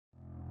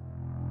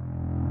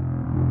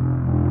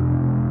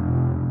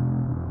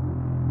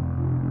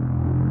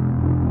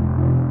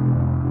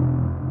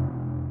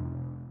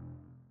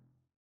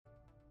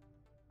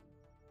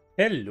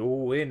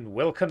Hello and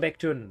welcome back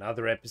to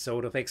another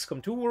episode of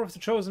XCOM 2 War of the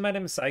Chosen. My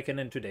name is Syken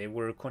and today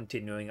we're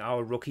continuing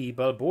our rookie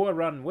Balboa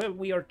run where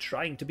we are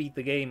trying to beat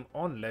the game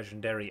on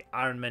Legendary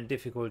Ironman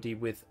difficulty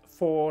with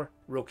 4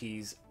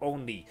 rookies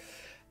only.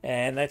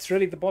 And that's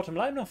really the bottom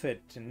line of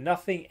it.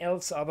 Nothing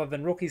else other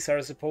than rookies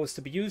are supposed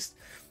to be used.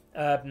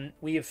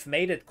 We have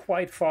made it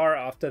quite far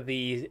after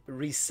the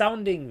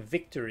resounding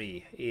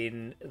victory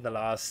in the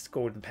last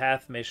Golden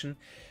Path mission.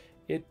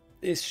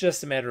 It's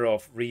just a matter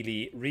of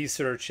really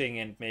researching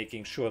and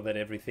making sure that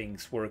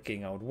everything's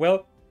working out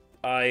well.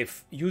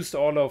 I've used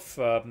all of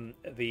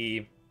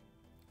the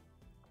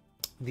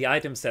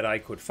items that I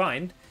could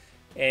find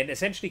and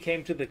essentially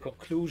came to the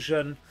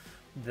conclusion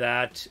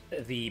that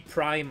the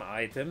prime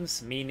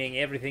items, meaning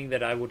everything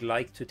that I would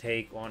like to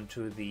take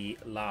onto the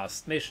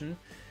last mission,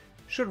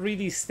 should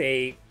really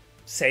stay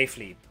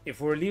safely.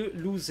 If we're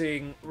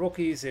losing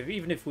rookies,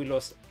 even if we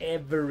lost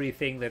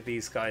everything that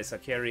these guys are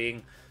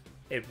carrying,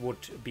 it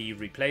would be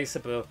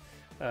replaceable.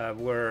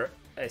 Where,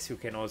 as you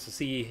can also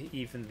see,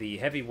 even the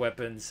heavy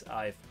weapons,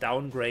 I've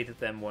downgraded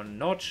them 1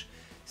 notch.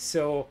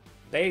 So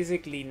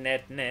basically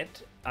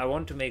net, I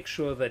want to make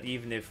sure that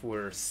even if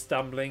we're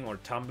stumbling or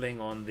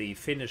tumbling on the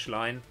finish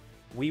line,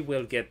 we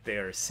will get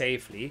there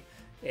safely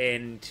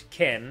and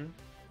can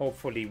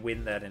hopefully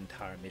win that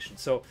entire mission.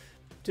 So,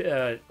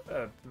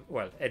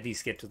 well, at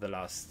least get to the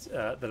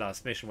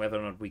last mission. Whether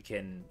or not we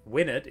can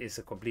win it is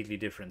a completely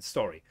different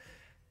story.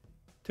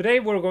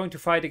 Today we're going to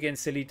fight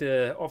against elite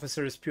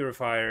officers,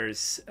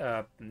 purifiers,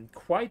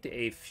 quite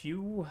a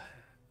few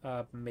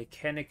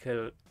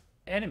mechanical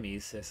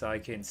enemies, as I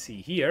can see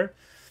here,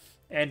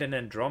 and an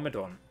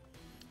Andromedon.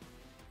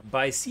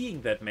 By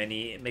seeing that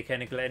many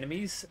mechanical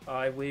enemies,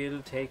 I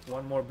will take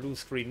 1 more blue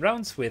screen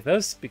rounds with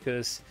us,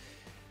 because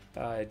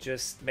I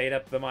just made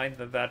up the mind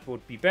that that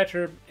would be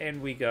better,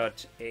 and we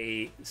got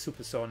a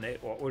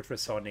supersonic or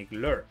ultrasonic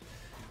lure.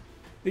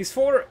 These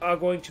 4 are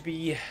going to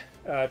be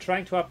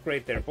trying to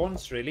upgrade their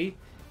bonds, really,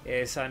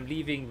 as I'm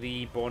leaving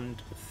the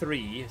bond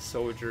 3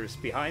 soldiers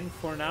behind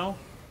for now,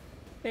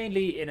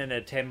 mainly in an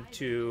attempt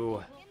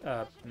to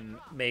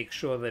make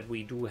sure that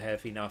we do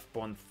have enough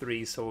bond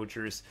 3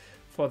 soldiers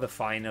for the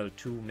final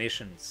 2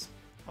 missions.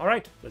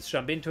 Alright, let's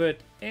jump into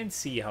it and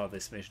see how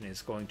this mission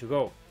is going to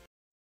go.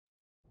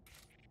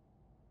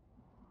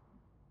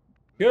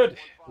 Good,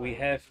 we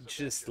have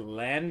just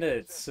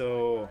landed,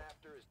 so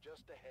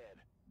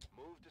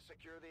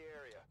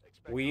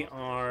we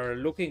are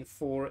looking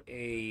for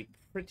a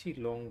pretty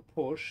long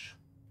push.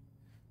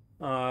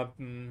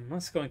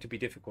 That's going to be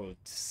difficult.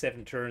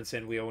 7 turns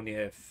and we only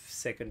have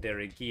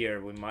secondary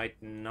gear. We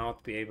might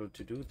not be able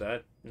to do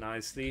that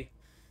nicely.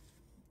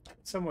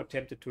 Somewhat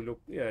tempted to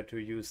look to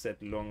use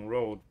that long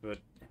road, but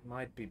it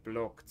might be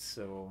blocked,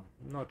 so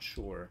I'm not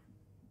sure.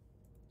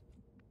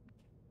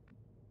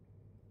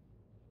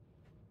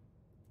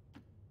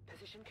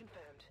 Position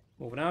confirmed.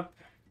 Moving up.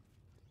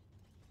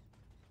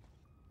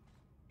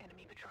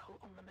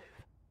 On the move.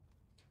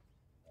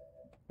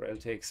 Rail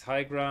takes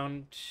high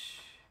ground.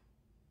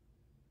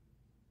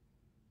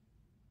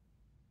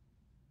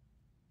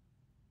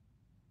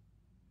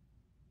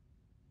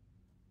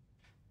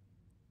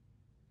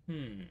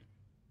 That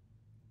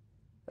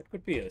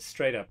could be a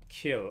straight up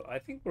kill. I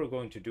think we're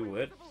going to do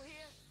it.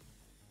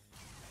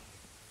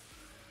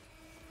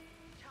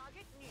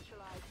 Target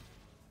neutralized.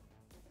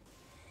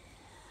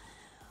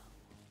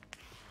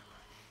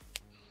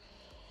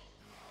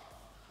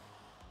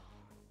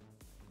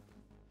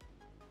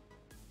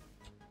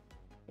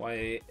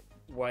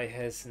 Why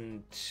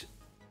hasn't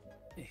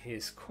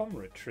his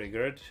comrade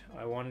triggered,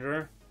 I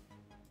wonder?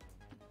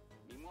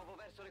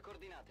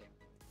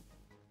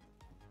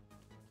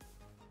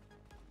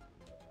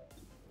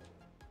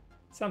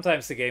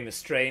 Sometimes the game is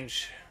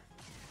strange.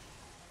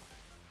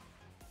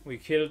 We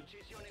killed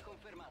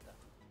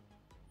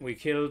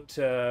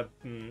the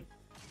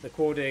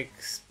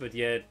Codex, but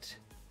yet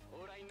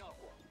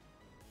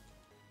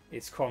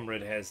its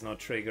comrade has not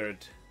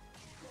triggered.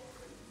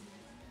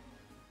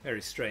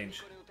 Very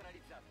strange.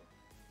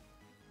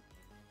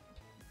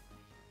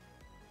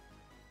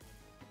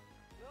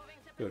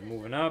 Good,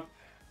 moving up.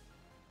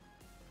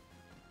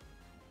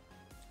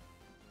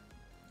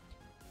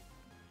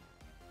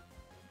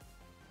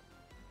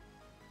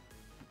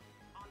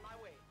 On my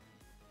way.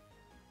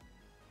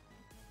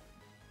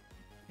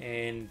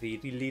 And the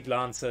lead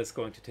Lancer is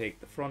going to take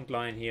the front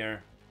line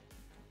here.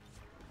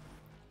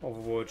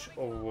 Overwatch,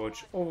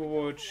 Overwatch,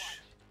 Overwatch,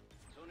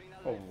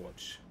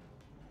 Overwatch.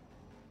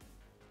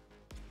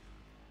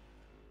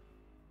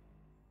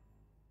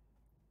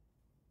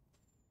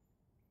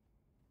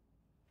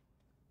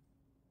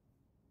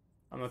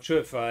 I'm not sure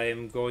if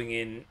I'm going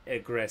in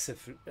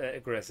aggressive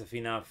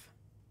enough.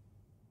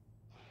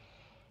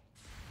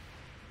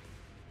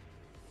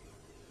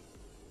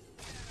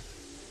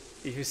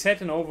 If you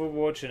set an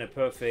Overwatch in a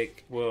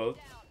perfect world,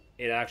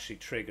 it actually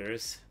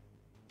triggers.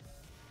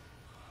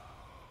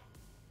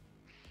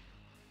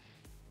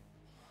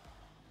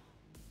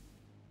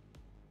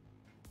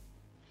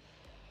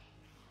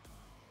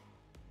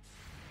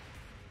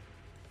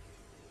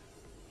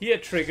 Here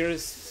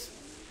triggers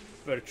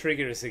but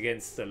triggers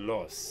against the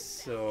loss,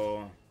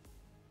 so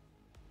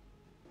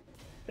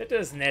that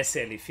doesn't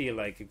necessarily feel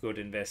like a good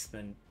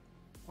investment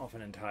of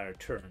an entire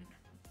turn.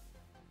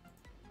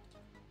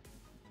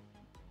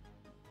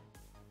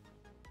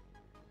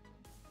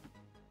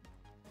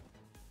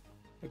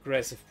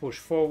 Aggressive push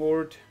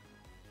forward.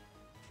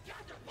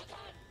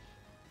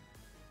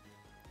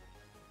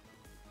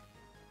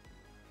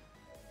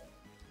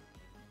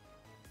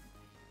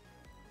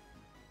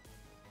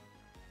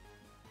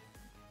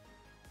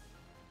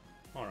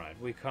 Alright,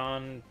 we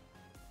can't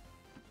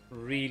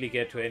really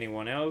get to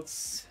anyone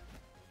else,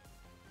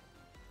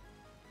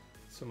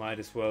 so might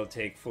as well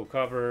take full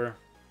cover.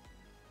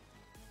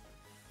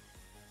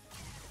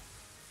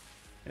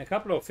 And a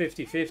couple of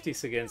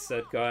 50-50s against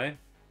that guy.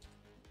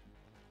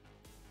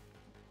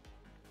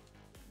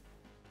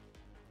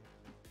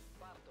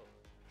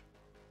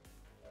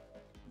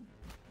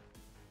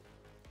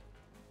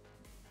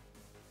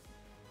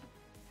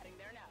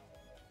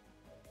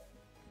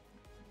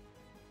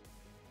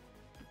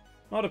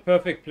 Not a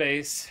perfect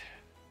place.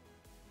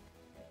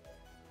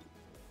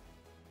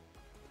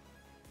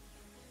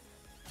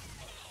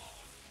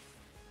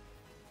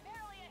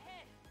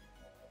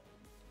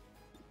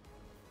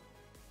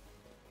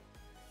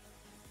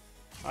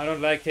 I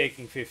don't like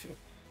taking 50.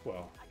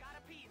 Well,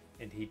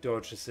 and he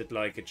dodges it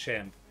like a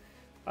champ.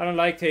 I don't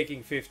like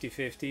taking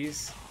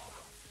 50-50s.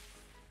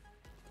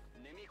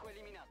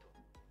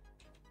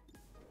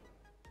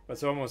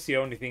 That's almost the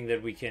only thing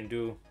that we can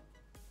do.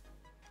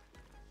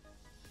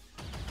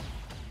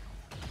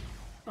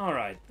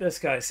 Alright, this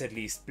guy's at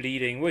least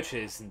bleeding, which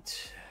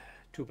isn't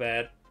too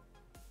bad.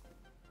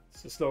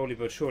 So slowly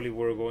but surely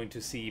we're going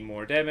to see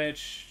more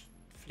damage.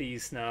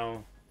 Fleas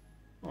now.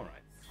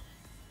 Alright.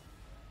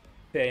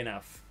 Fair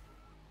enough.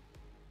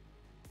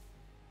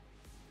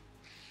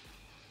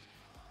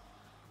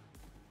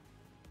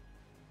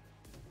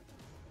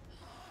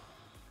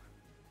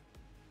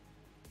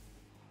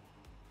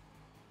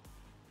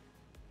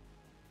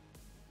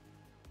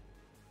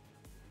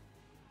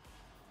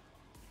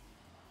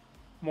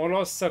 More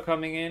loss are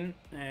coming in,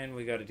 and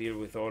we got to deal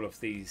with all of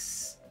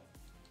these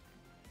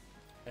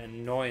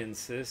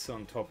annoyances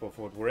on top of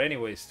what we're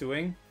anyways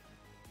doing.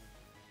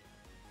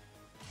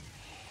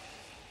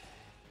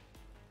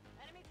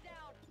 Enemies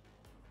down.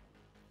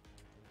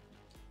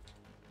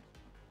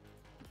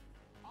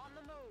 On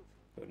the move.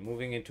 But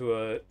moving into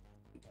a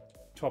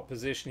top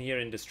position here,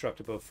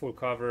 indestructible, full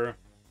cover.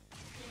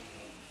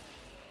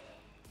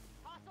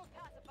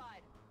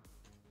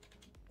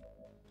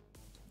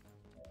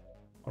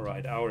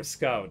 Alright, our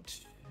scout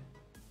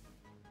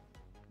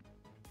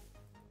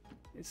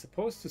is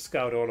supposed to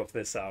scout all of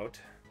this out.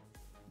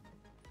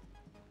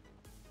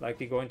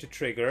 Likely going to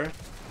trigger.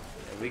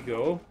 There we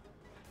go.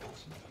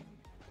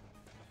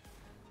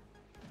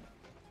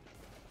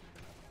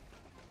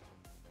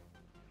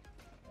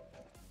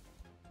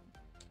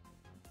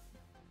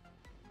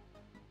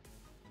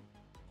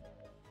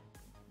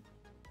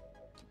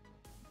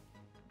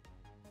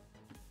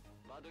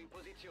 Vado in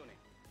posizione.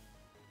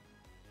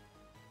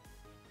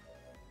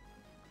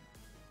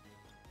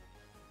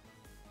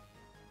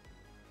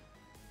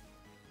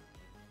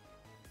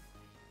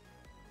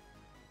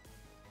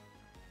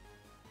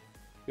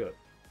 Good.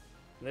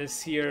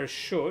 This here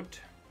should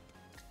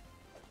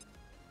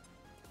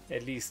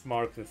at least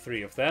mark the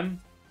 3 of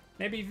them.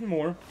 Maybe even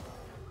more.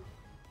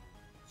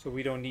 So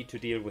we don't need to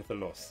deal with the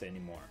loss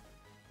anymore.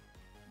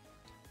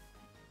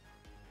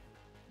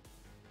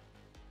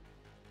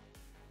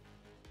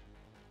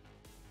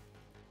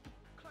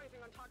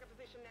 Closing on target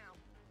position now.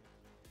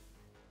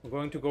 We're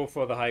going to go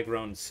for the high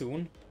ground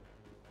soon.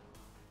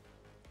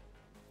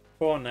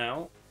 For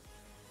now,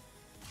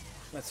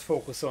 let's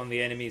focus on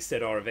the enemies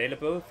that are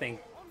available. Thank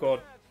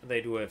God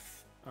they do have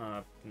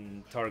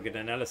target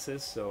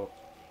analysis, so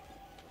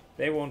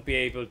they won't be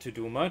able to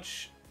do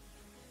much.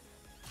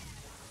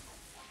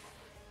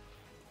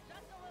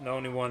 The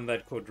only one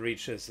that could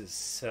reach us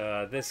is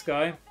this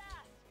guy.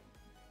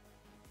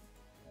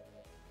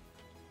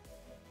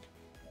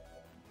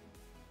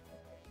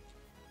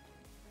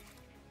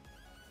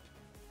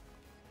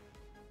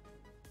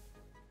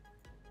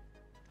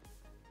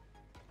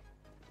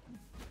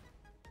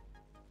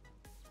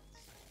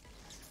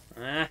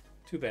 Ah,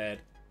 too bad.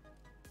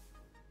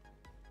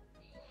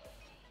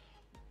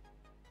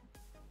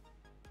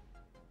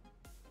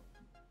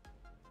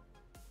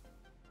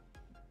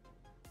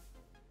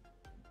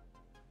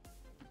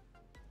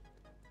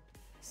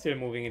 Still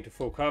moving into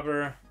full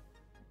cover.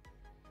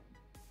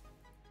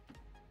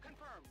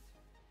 Confirmed.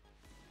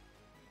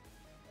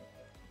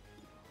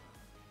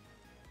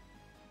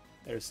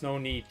 There's no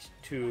need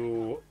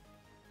to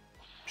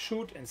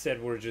shoot.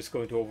 Instead, we're just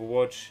going to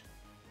overwatch.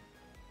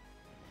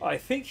 I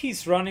think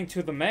he's running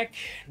to the mech.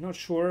 Not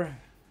sure,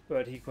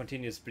 but he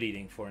continues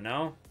bleeding for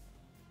now.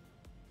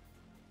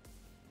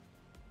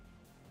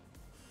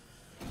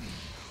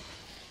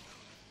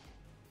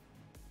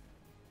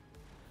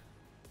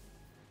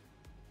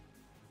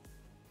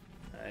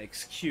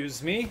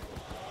 Excuse me.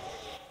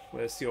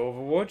 Where's the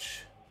Overwatch?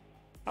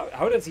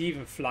 How does he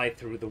even fly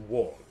through the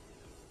wall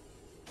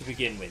to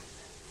begin with?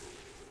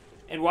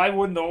 And why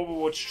wouldn't the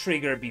Overwatch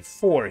trigger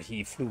before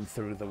he flew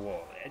through the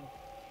wall?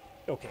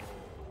 Okay.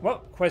 Well,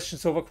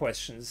 questions over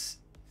questions.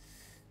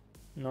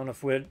 None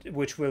of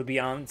which will be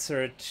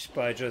answered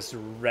by just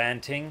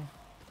ranting.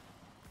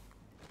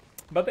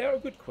 But they are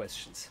good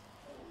questions.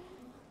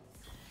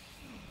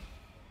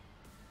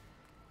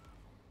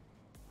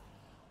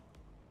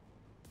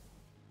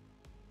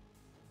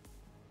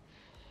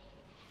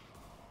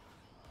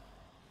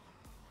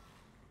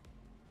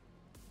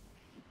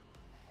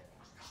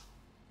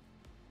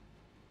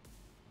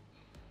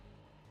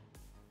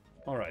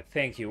 Alright,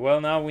 thank you. Well,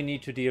 now we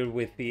need to deal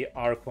with the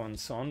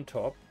Archons on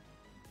top.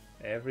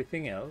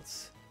 Everything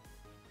else.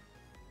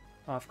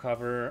 Half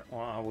cover,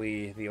 or are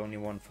we the only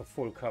one for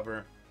full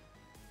cover?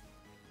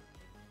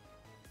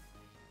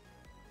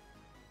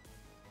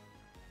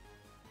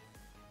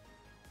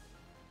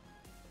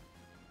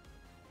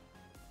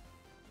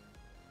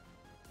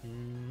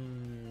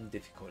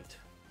 Difficult.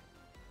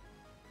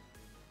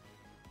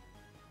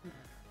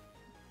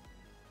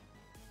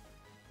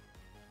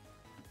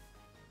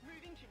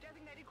 Moving to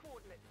designated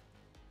coordinates.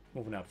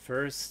 Moving up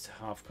first,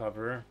 half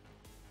cover.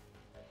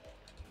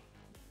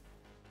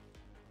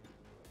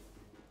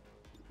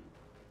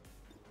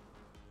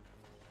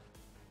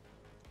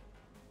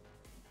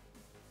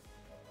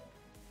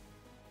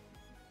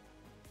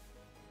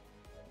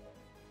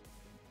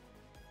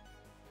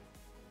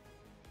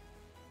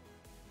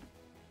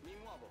 Mi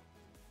muovo.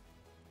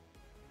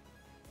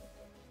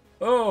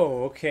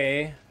 Oh,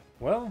 okay.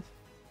 Well,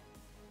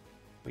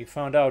 we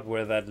found out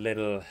where that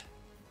little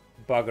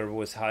bugger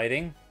was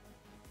hiding.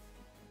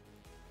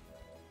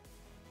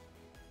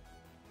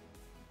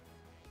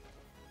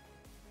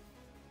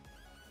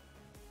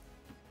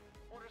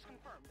 Orders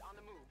confirmed. On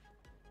the move.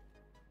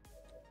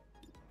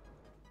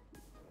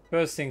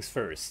 First things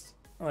first.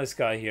 This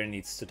guy here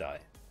needs to die.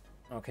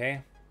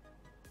 Okay.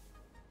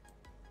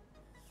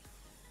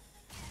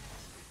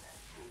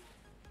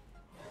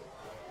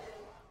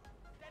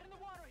 Dead in the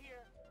water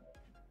here.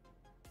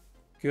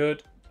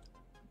 Good.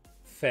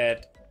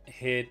 Fed.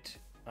 Hit.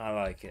 I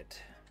like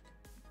it.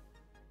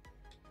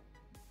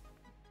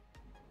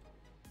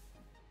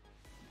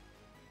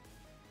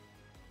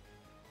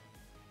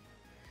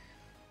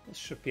 This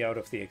should be out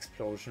of the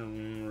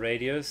explosion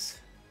radius.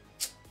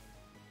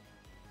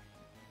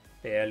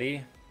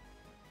 Barely.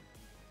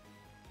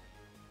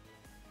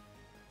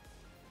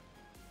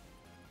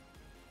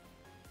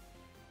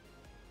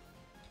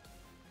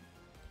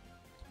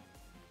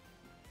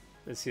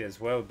 This here as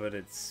well, but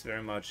it's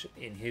very much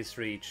in his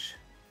reach.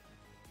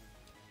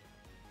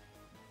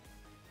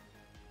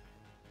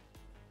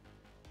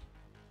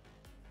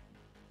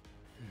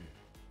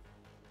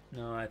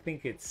 No, I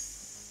think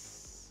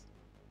it's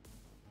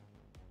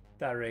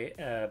direct.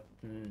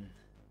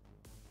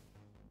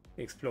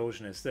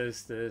 Explosion is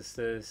this,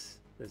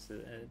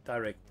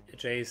 direct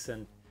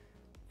adjacent,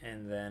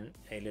 and then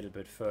a little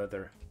bit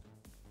further.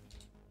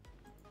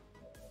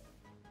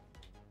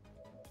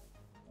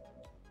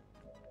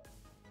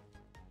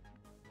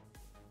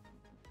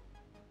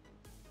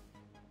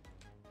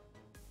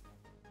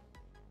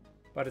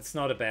 But it's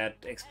not a bad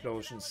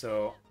explosion,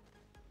 so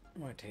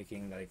we're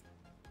taking like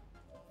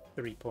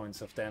 3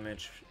 points of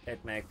damage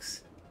at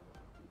max.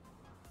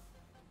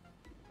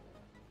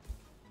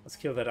 Let's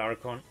kill that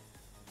Archon.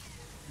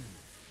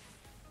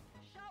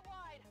 Shot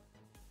wide.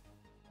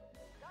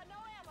 Got no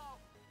ammo.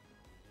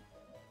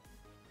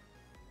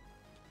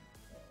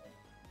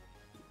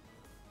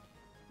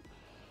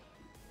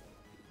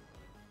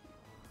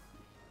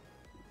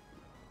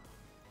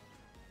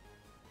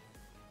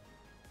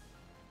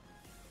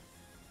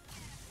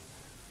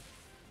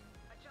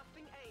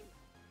 Adjusting aim.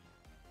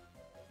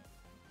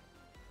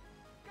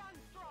 Gun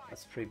strike.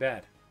 That's pretty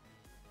bad.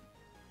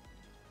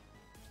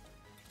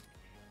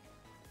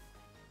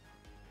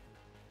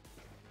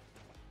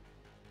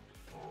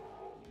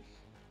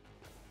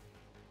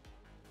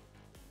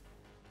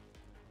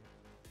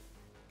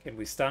 Can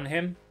we stun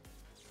him?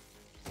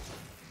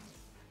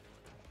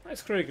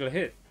 Nice critical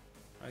hit.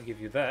 I'll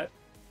give you that.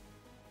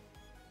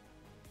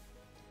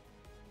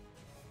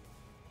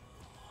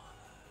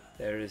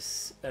 There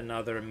is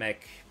another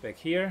mech back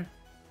here.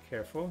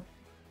 Careful.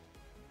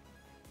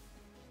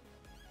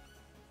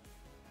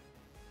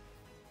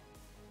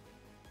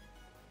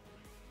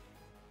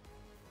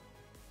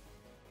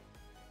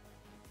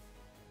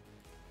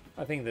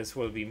 I think this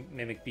will be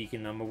Mimic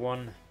Beacon number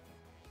 1.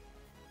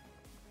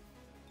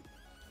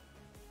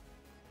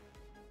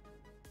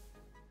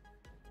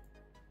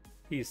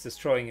 He's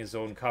destroying his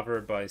own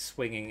cover by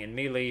swinging in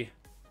melee,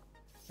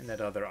 and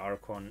that other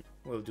Archon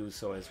will do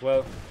so as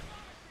well.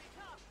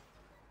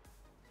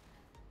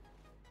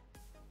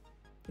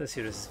 This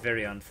here is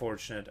very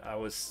unfortunate. I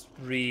was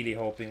really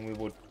hoping we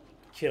would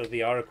kill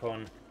the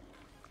Archon.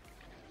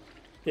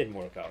 Didn't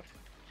work out.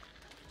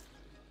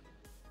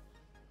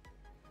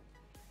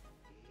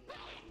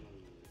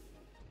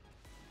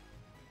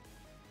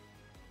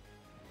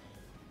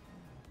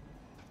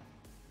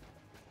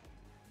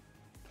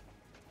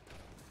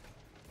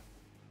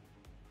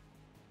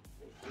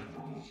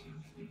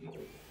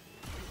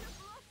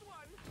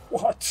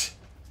 What?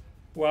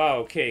 Wow,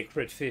 okay,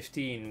 crit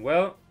 15.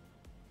 Well,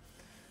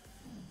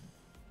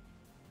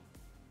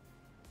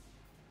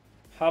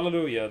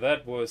 hallelujah,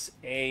 that was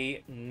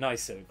a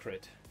nice little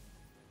crit.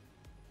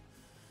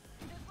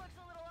 This looks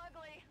a little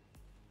ugly.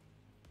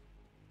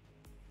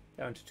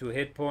 Down to 2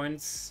 hit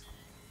points.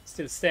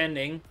 Still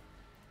standing.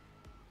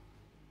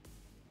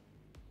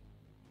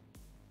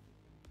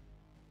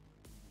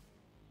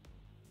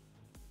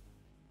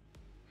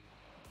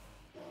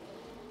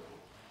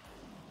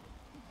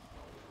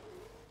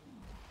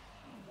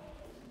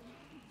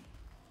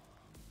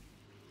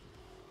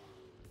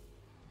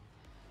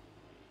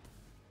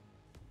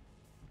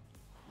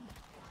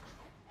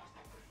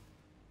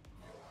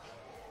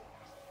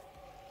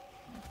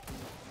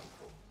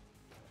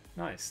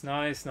 Nice,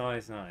 nice,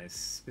 nice, nice.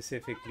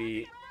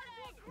 Specifically,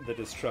 the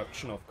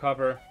destruction of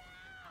cover.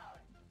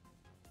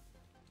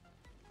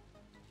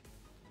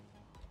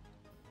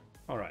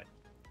 Alright.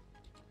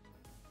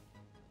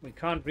 We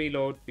can't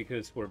reload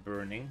because we're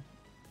burning.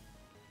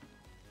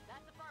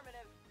 That's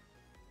affirmative.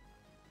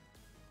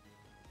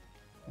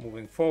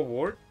 Moving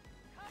forward.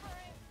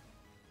 Covering.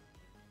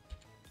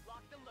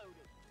 Locked and loaded.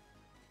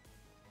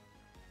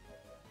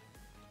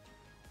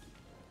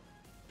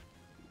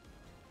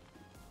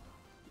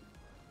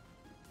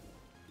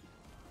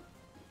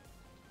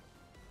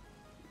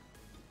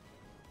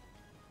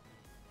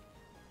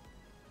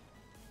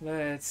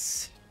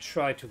 Let's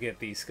try to get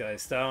these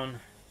guys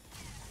down.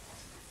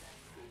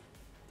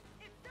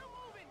 It's still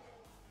moving.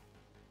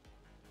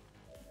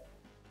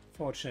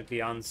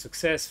 Fortunately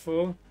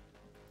unsuccessful.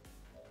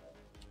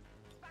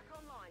 Back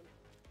online.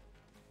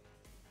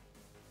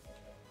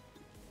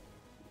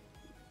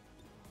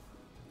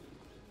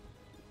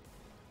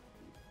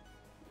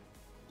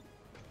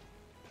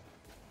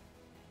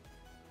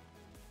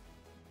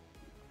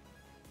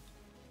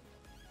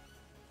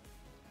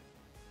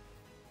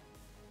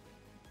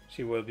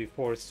 She will be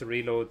forced to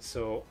reload,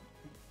 so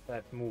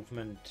that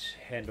movement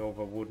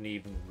handover wouldn't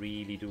even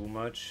really do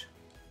much.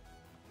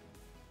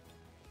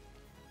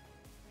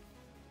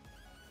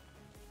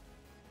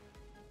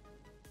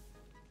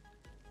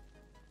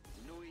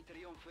 Noi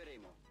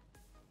trionferemo.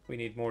 We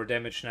need more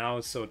damage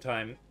now, so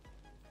time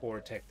for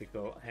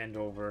tactical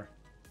handover.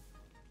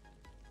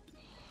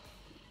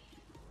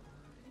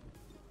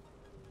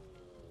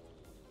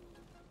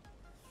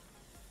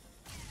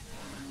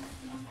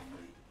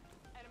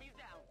 Enemies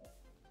down.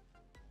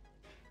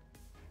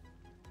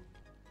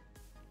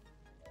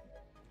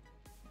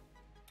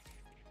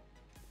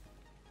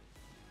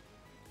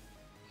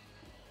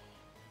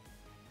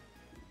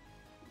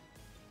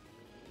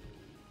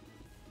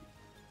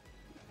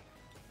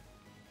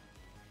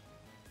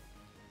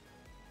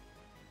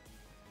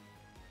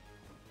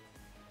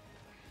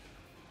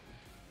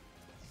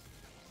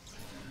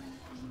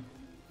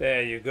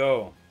 There you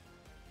go.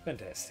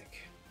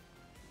 Fantastic.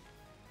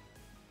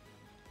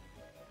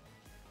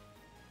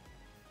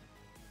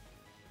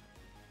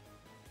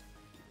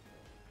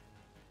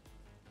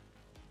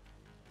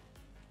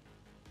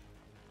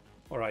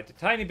 Alright, a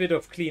tiny bit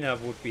of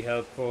cleanup would be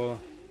helpful.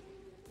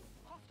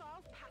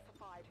 Hostiles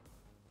pacified.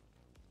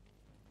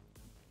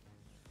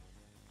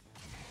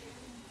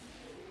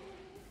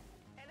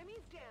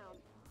 Enemies down.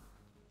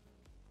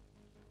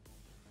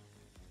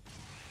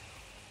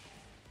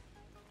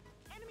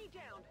 Enemy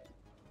down.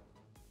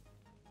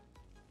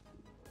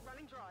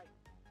 Running dry.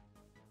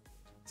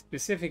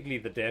 Specifically,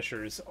 the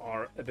dashers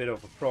are a bit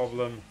of a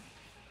problem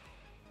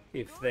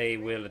if they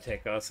will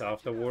attack us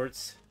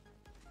afterwards.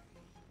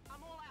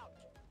 I'm all out.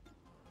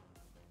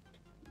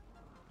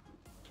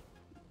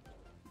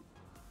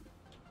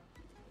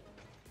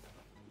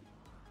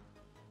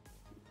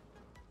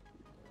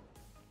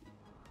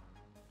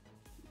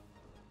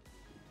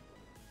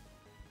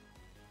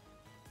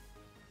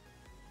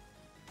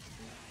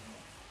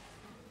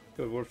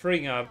 Good, we're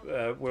freeing up,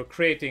 we're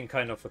creating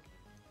kind of a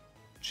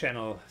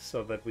channel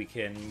so that we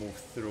can move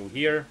through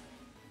here.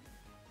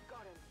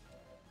 Got him.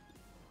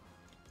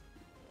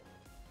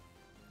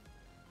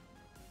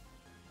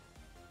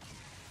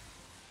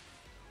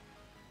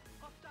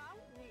 Hostile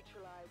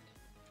neutralized.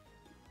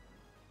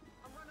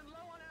 I'm running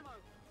low on ammo.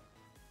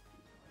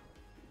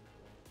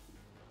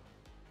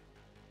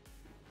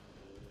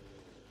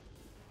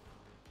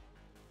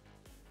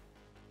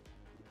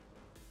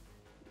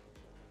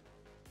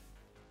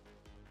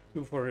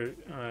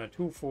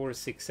 Two, 4,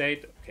 6,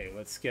 8. Okay,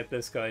 let's get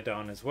this guy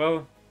down as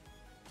well.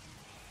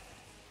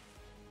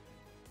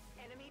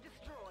 Enemy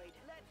destroyed.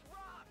 Let's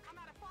rock. I'm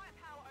out of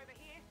firepower over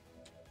here.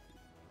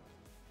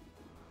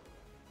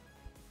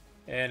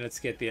 And let's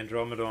get the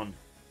Andromedon.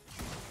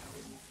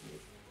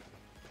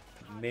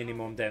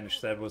 Minimum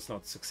damage, that was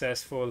not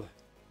successful.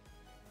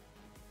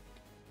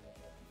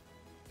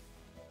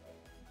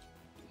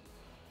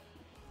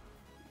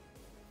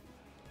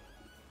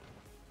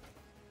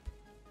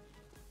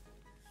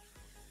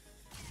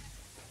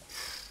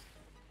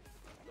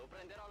 Lo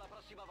prenderò la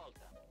prossima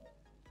volta.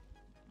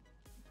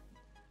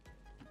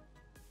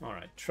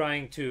 Alright,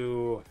 trying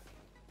to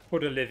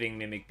put a living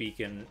mimic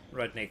beacon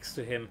right next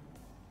to him.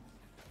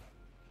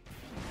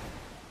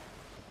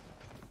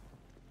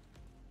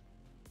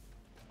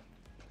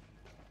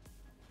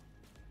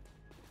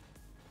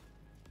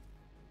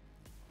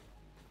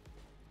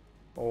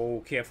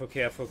 Oh, careful,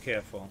 careful,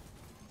 careful.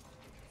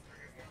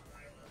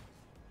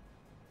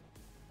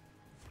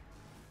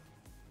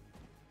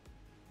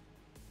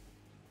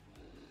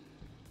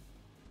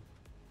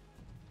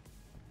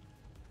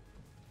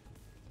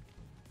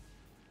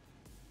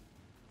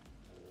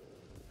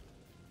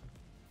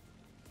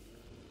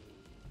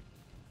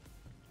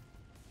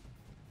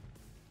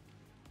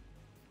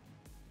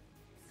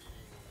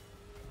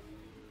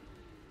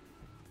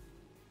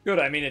 Good,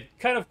 I mean, it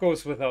kind of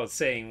goes without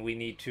saying we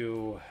need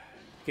to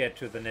get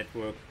to the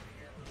network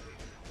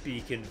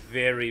beacon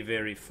very,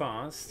 very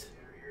fast.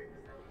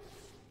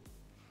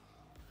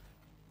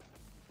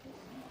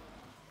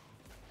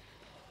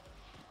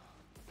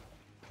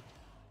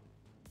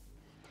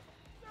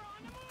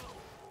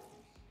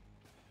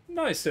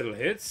 Nice little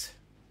hits.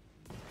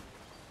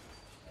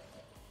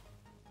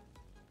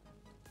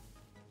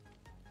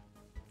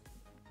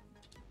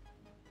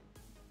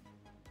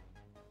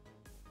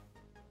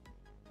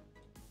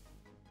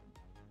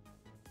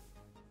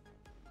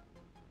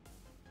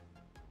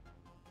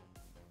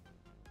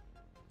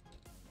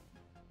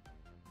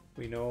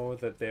 We know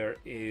that there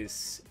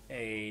is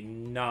a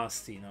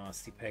nasty,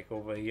 nasty pack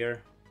over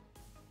here.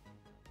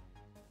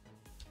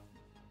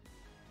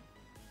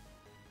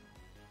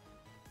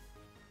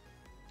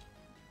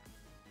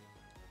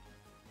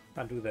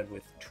 I'll do that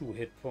with 2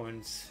 hit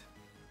points.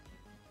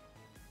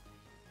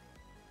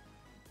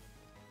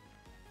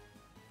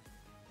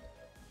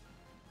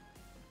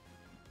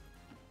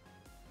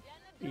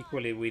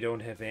 Equally, we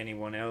don't have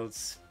anyone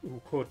else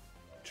who could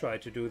try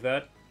to do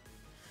that.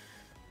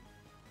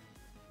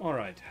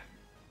 Alright.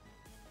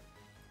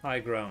 High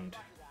ground.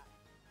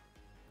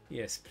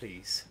 Yes,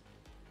 please.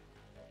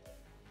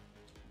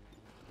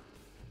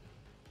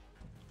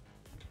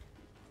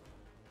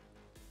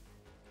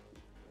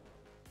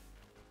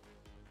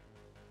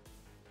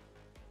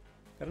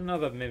 Got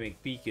another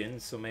mimic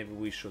beacon, so maybe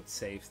we should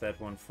save that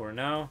one for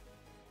now.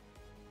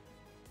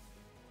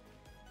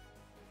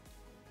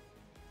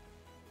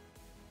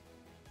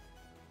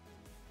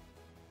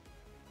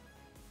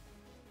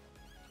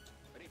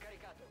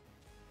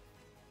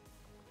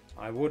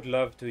 I would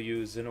love to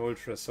use an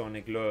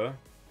ultrasonic lure,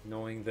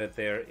 knowing that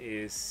there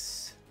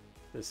is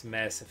this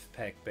massive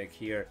pack back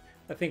here.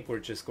 I think we're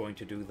just going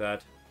to do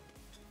that.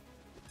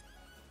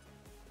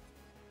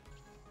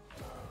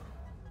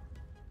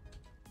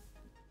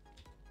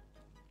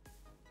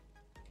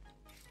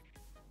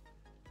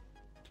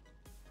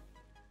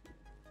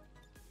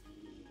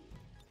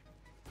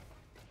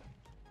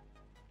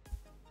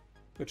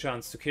 Good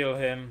chance to kill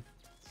him.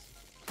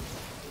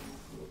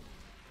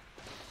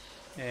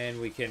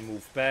 And we can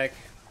move back.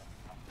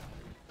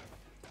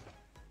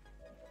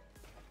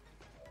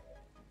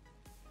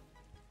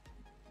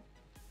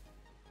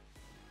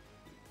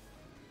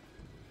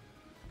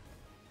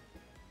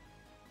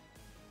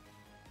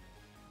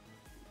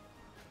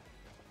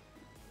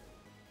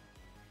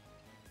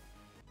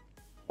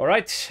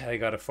 Alright, I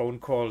got a phone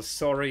call,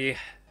 sorry.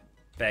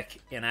 Back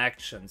in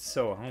action.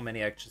 So, how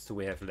many actions do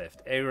we have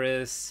left?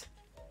 Ares,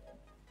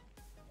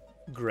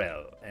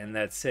 Grell, and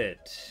that's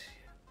it.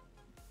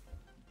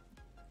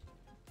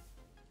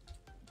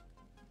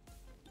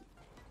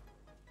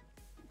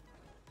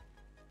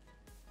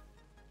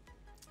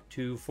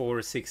 2,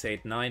 4, 6,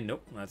 8, 9.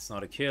 Nope, that's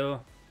not a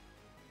kill.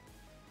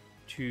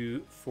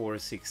 2, 4,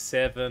 6,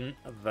 7.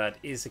 That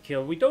is a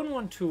kill. We don't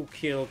want to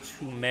kill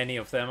too many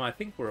of them. I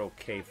think we're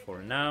okay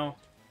for now.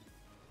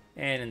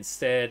 And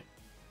instead,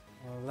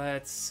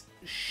 let's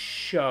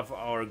shove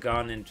our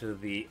gun into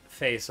the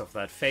face of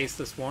that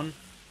faceless one.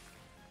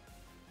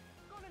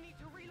 Gonna need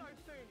to reload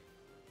soon.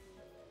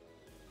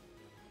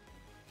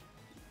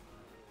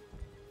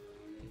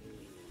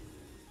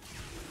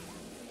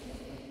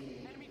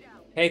 Enemy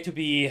down. Hate to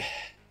be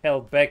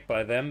held back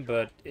by them,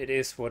 but it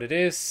is what it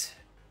is.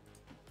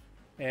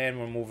 And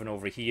we're moving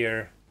over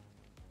here.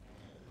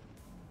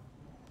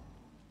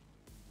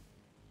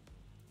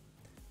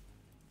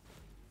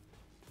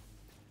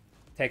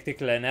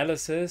 Tactical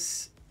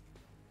analysis.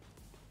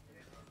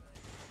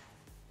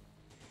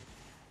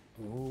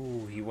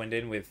 Ooh, he went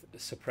in with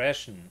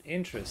suppression.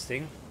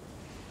 Interesting.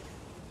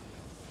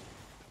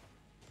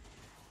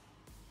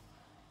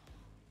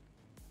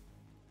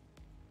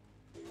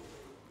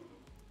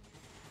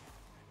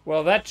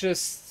 Well, that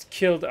just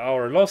killed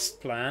our lost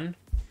plan.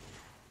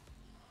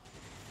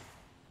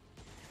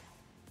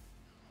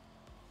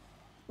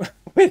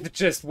 With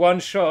just one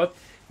shot,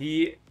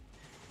 he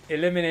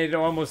eliminated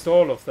almost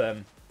all of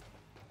them.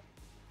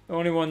 The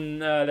only one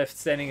left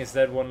standing is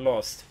that one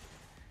lost.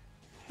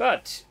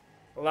 But,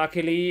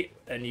 luckily,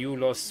 a new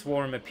lost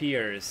swarm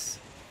appears.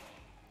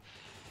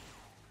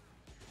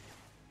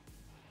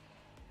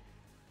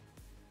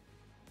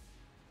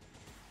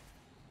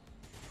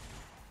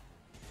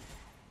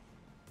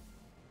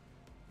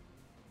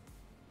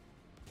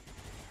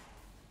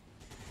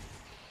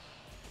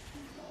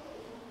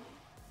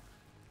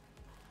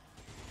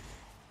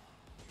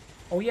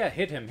 Oh yeah,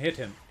 hit him, hit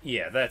him.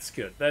 Yeah, that's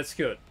good, that's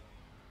good.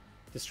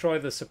 Destroy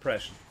the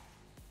suppression.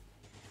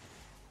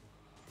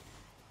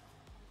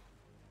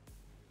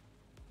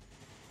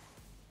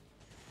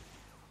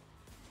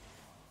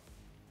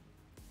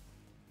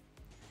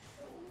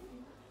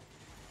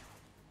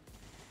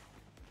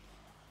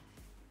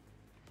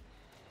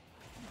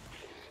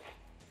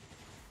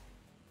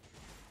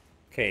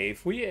 Okay,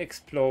 if we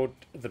explode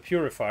the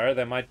purifier,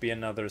 there might be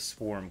another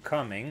swarm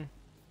coming.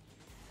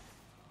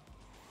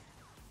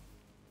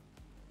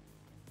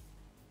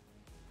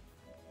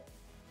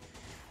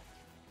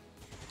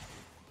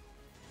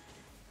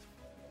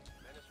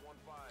 Menace 1-5,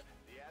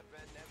 the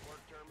Advent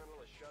network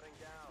terminal is shutting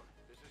down.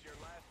 This is your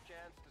last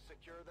chance to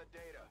secure the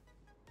data.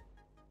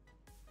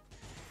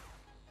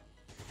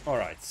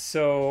 Alright,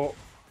 so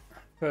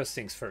first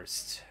things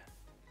first.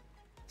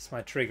 This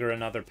might trigger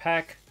another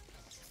pack.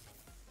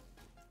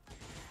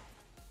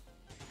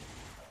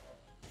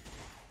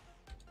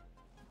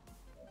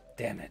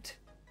 Damn it.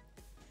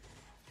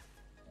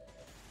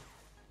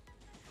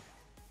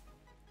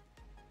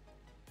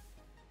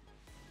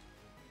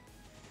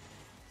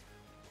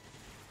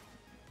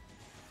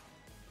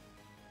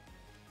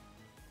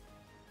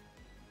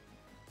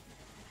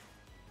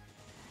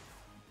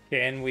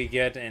 Can we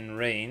get in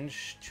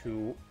range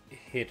to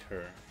hit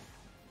her?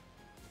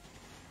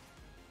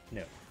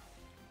 No.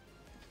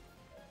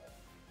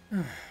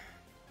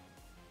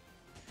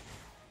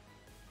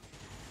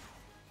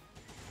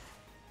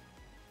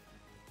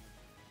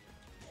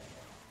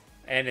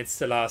 And it's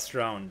the last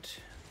round.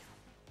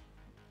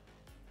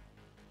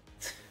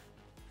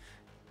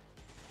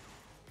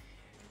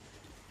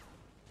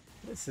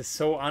 This is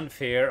so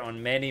unfair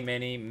on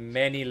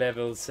many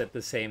levels at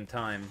the same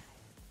time.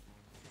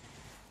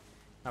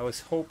 I was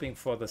hoping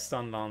for the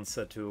stun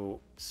lancer to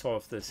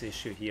solve this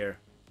issue here.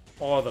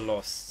 All the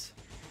lost.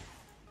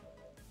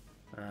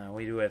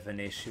 We do have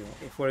an issue.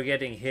 If we're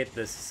getting hit,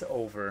 this is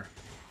over.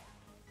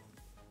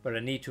 But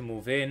I need to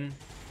move in,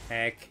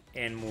 hack,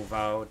 and move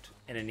out,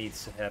 and it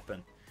needs to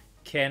happen.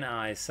 Can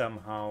I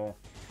somehow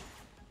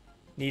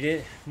need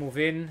it? Move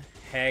in,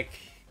 hack,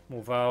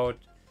 move out,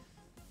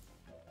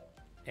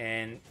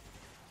 and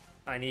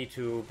I need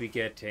to be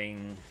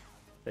getting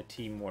the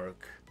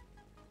teamwork.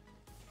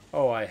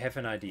 Oh, I have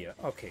an idea.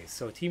 Okay,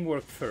 so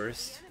teamwork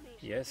first.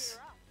 Yes.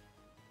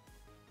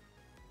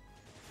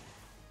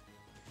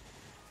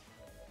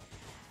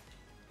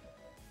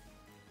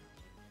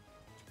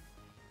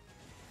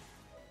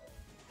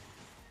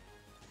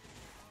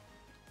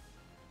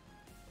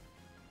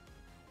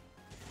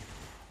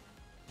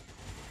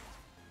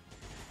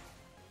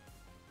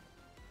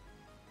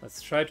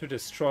 Let's try to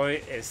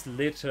destroy as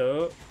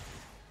little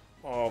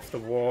of the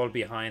wall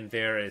behind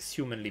there as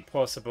humanly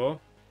possible.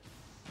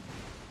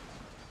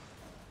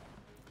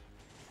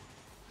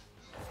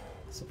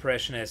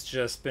 Suppression has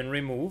just been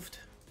removed.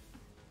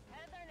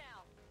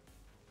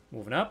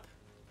 Moving up.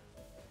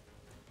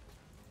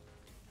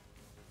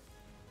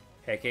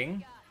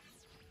 Hacking.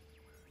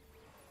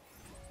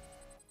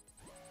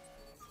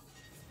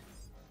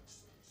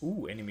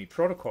 Ooh, enemy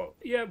protocol.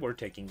 Yeah, we're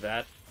taking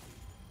that.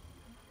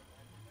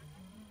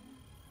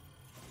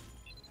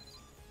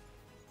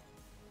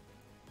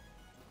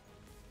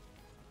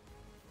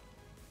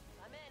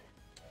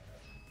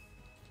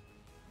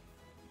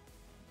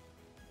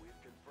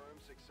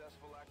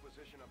 Successful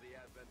acquisition of the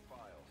Advent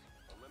files.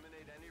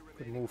 Eliminate any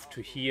Could remaining move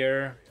to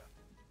here.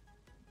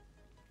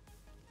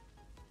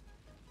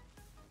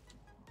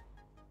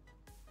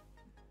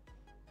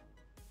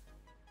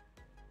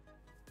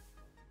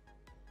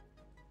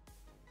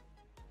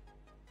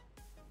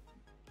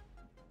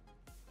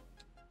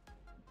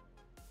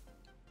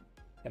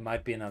 There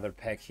might be another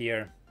pack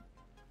here.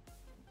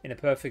 In a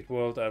perfect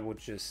world, I would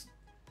just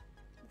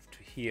move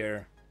to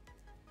here.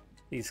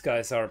 These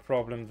guys are a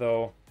problem,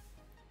 though.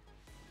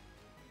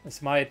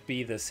 This might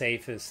be the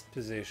safest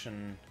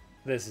position.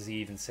 This is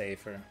even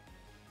safer.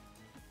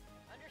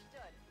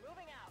 Understood.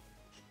 Moving out.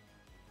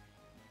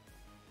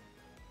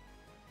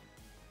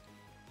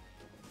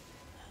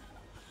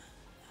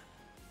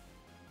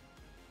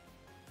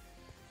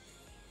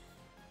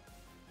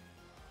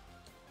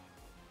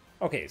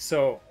 Okay,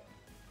 so...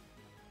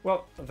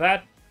 well,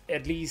 that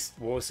at least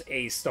was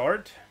a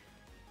start.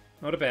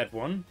 Not a bad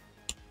one.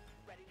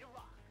 Ready to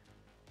rock.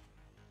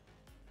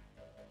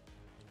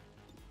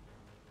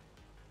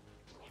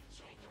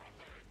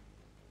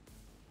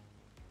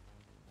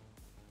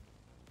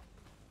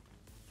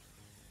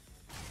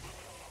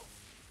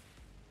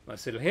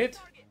 Nice little hit.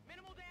 Target.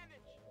 Minimal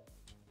damage.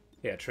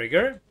 Yeah,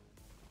 trigger.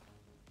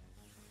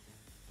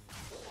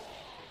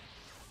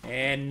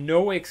 And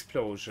no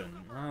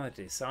explosion. Ah, it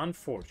is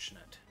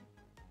unfortunate.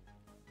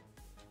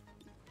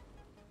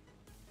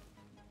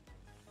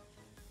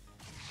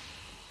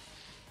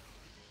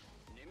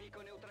 Nemico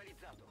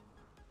neutralizzato.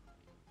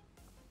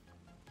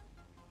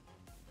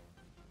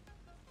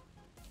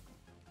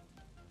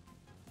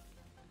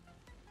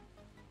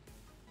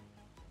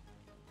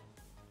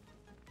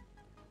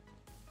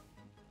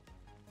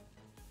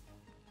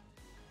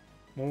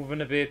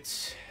 Moving a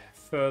bit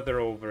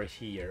further over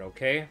here,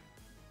 okay?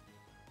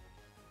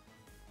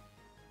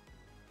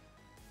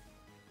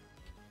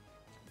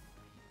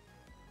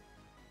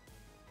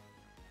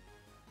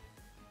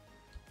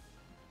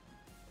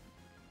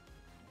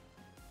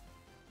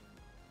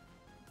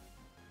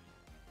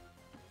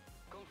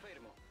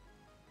 Confermo.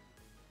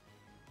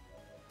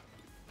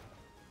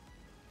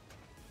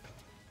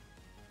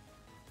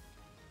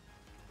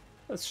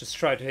 Let's just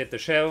try to hit the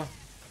shell.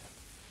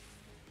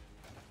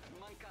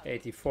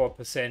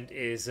 84%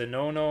 is a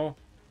no-no.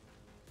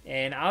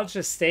 And I'll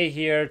just stay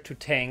here to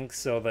tank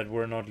so that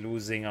we're not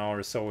losing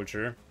our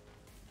soldier.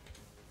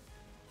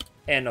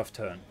 End of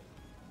turn.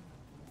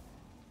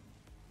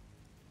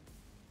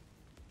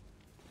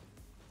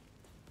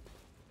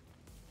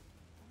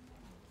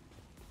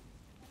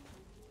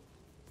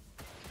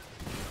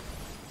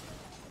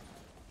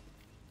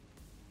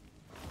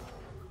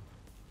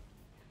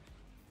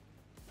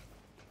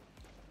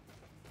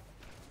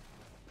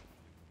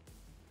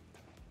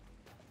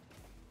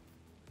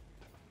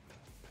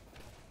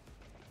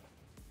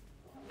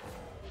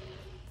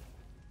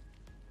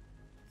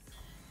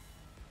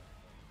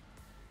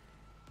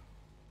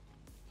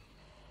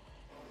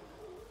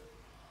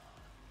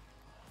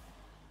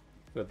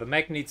 But the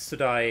mech needs to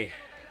die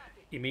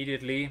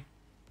immediately.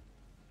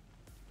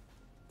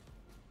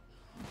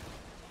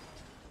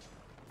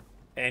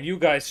 And you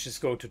guys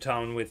just go to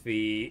town with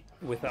the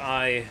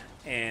eye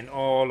and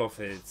all of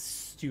its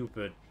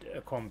stupid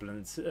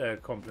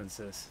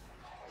accomplices.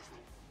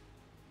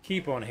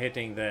 Keep on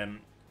hitting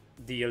them,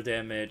 deal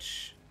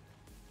damage,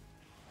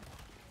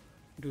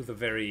 do the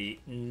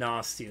very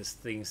nastiest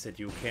things that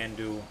you can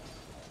do.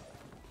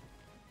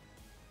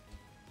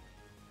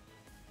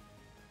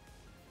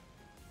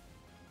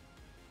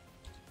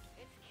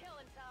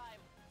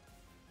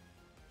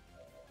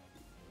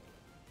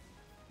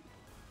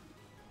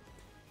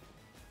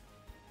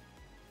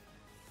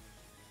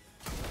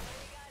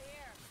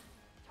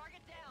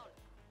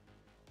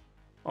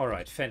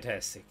 Alright,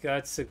 fantastic.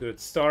 That's a good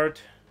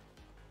start.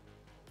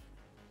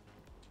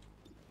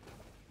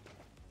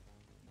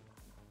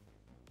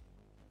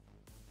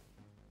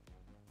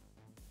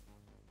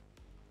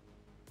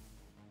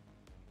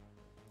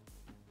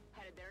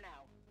 Headed there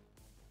now.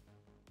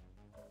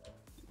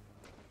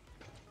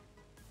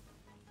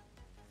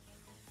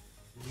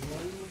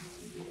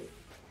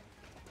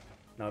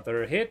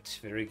 Another hit,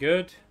 very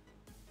good.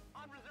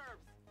 On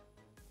reserves.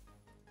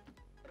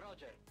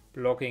 Roger.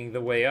 Blocking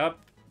the way up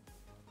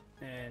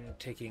and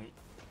taking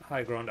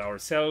high ground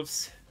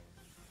ourselves.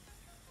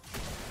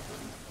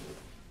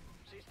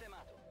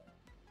 Sistemato.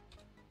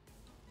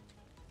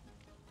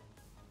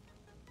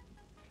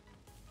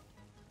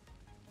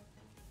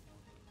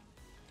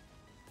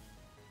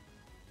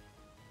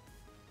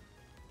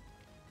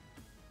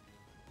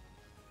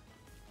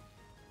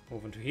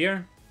 Moving to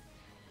here.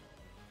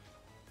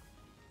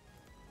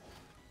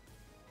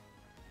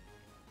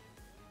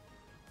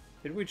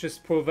 Did we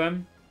just pull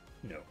them?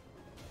 No.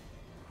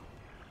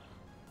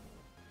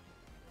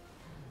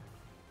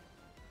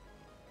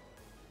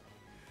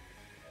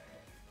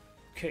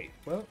 Okay,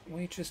 well,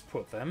 we just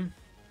put them.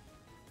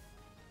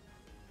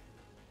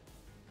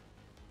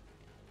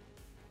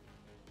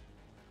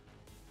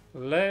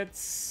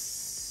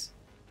 Let's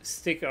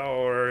stick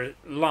our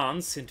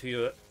lance into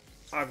your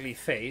ugly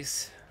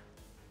face.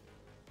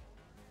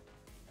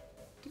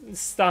 Didn't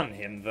stun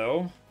him,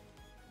 though.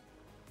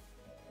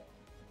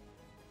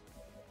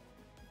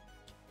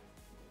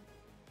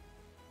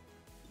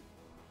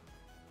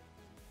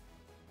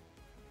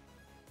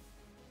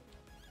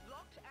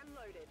 Locked and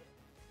loaded.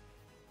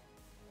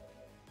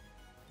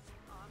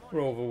 We're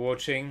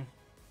overwatching.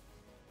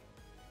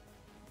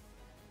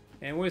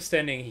 And we're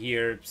standing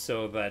here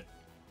so that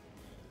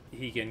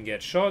he can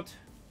get shot.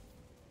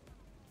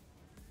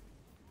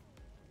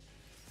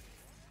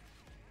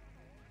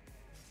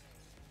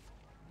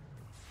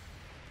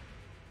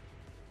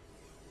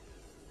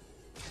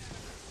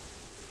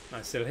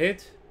 I still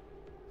hit.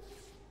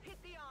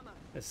 Hit the armor.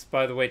 This is,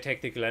 by the way,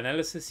 technical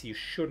analysis. You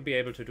shouldn't be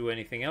able to do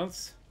anything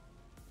else.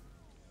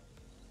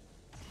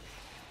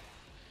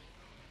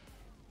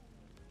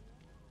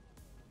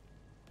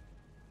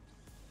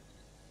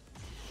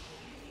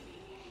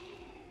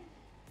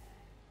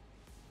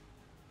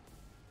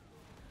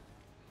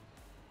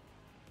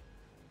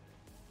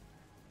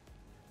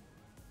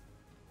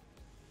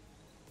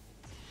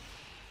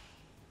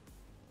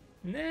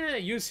 Nah,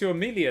 use your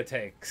melee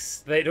attacks.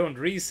 They don't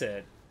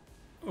reset.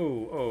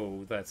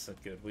 Oh, that's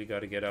not good. We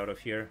gotta get out of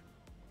here.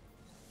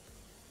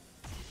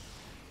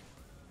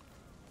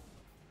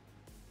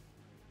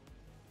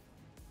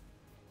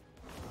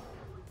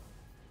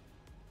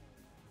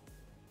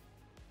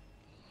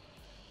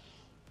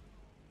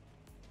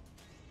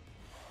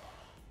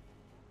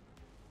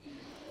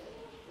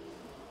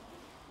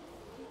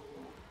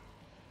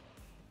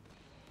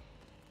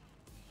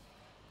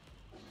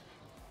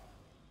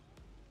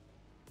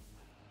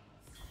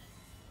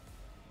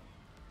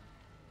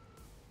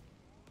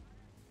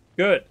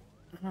 Good.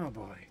 Oh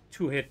boy,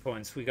 2 hit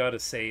points. We gotta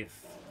save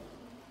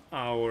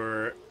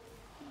our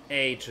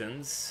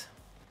agents.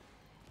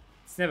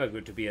 It's never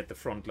good to be at the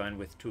front line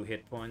with 2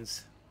 hit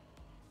points.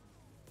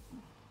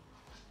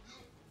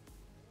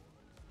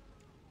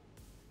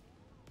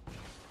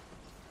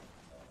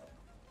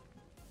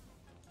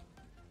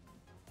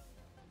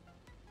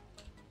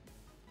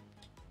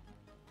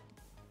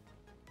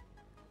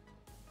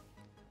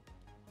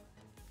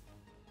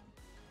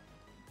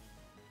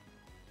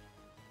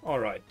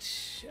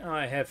 Alright,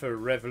 I have a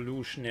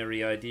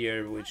revolutionary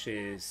idea, which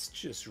is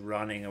just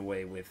running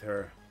away with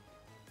her.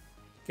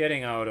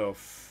 getting out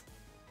of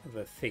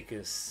the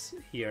thickest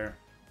here.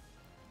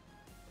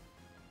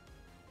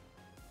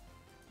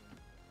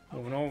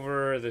 Moving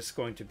over, there's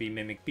going to be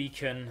Mimic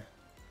Beacon.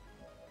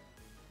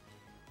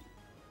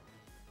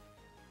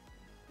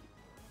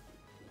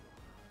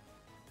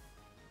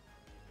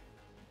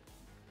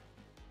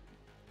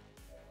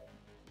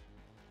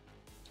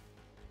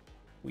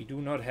 We do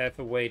not have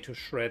a way to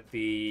shred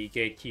the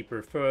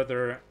Gatekeeper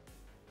further,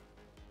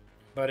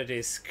 but it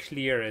is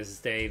clear as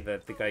day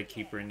that the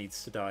Gatekeeper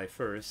needs to die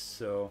first,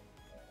 so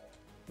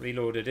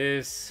reload it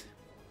is.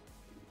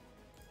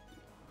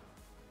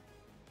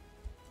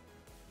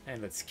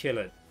 And let's kill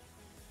it.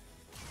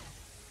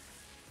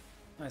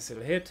 Nice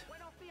little hit.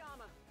 Went off the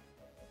armor.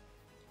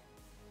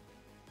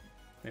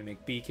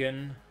 Mimic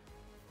Beacon.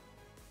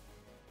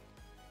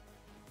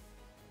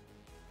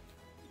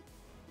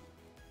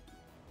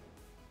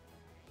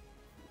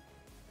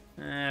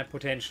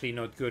 Potentially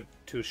not good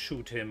to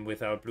shoot him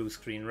without blue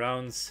screen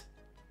rounds.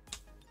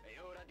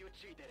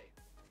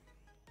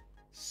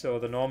 So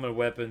the normal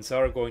weapons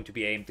are going to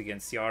be aimed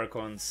against the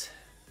Archons.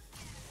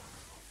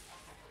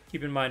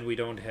 Keep in mind we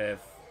don't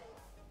have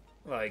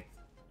like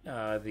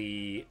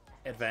the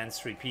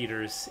advanced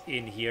repeaters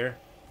in here.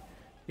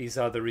 These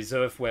are the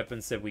reserve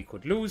weapons that we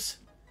could lose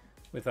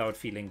without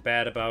feeling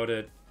bad about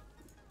it.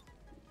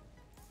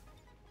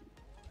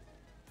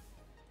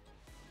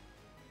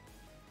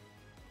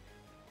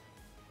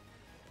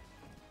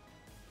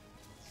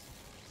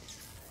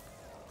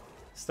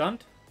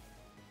 Stunned?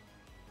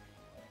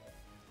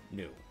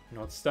 No,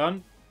 not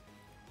stunned.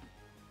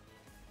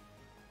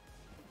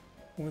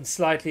 Moving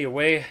slightly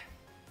away.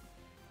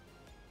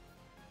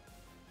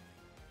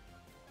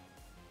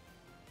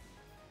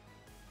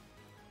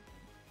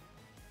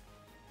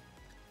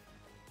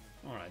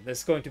 Alright,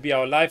 that's going to be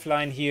our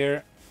lifeline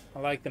here. I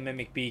like the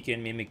Mimic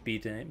Beacon. Mimic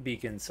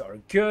Beacons are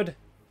good.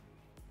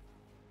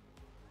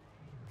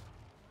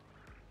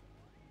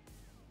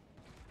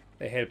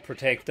 They help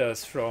protect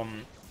us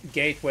from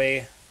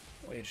Gateway,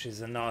 which is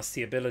a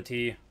nasty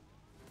ability.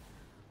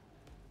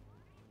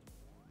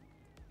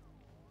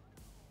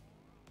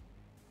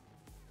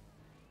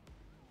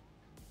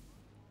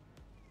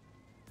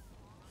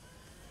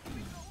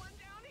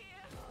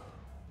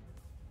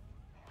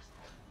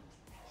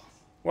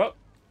 Well,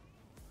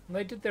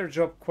 they did their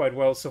job quite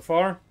well so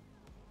far.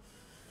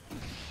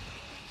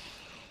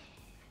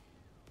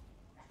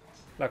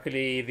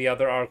 Luckily, the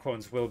other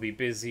Archons will be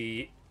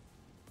busy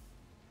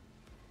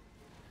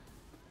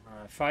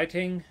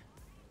fighting.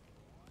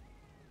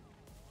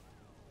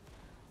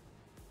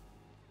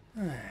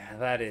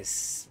 That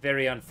is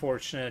very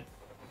unfortunate.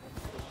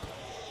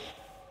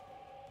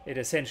 It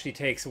essentially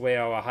takes away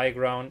our high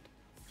ground.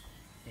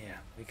 Yeah,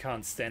 we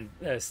can't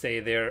stay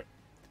there.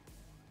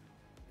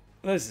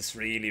 This is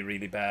really,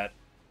 really bad.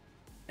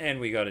 And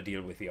we gotta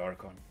deal with the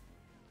Archon.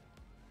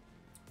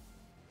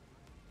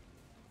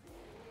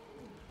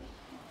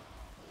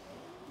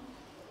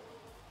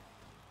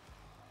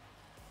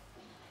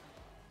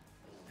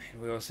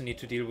 And we also need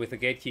to deal with the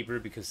Gatekeeper,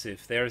 because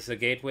if there's a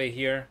gateway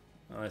here,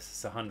 oh, this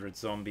is 100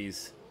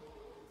 zombies.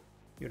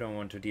 You don't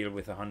want to deal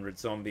with 100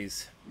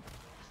 zombies.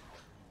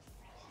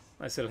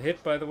 Nice little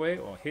hit, by the way,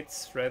 or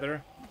hits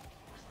rather.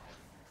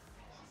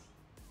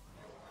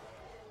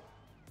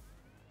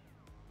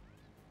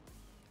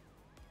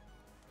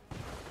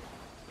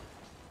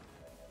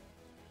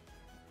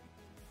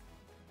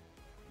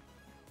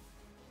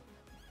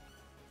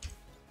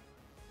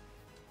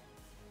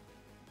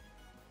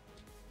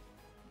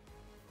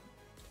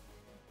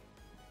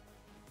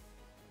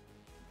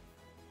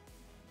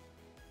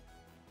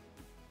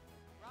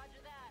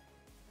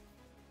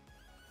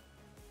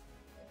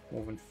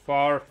 Moving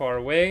far, far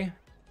away.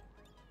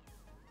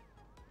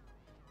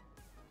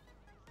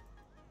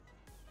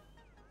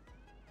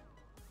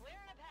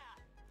 Clearing a path.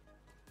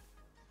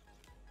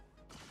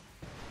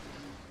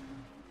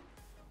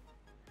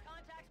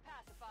 Contacts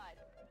pacified.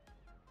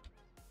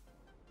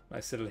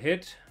 Nice little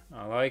hit.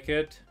 I like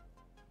it.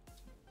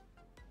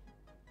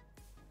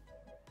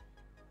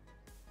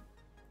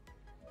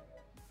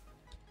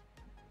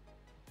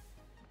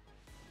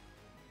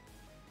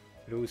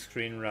 Blue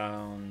screen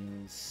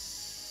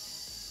rounds.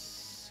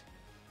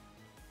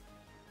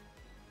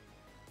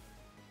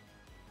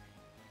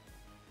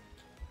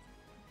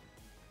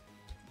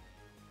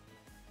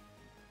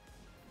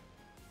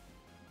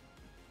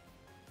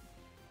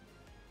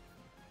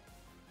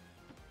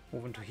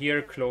 Moving to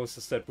here,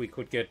 closest that we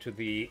could get to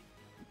the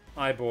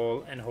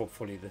eyeball, and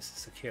hopefully this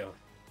is a kill.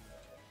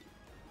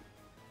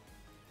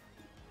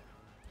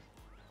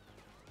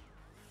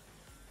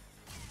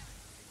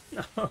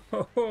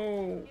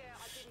 Oh,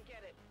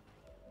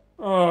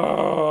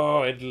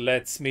 oh, it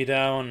lets me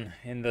down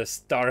in the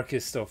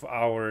darkest of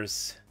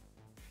hours.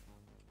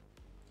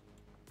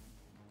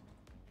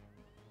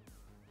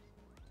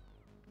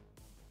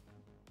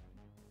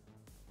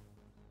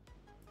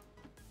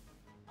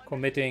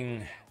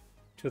 Committing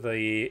to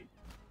the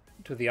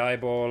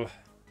eyeball.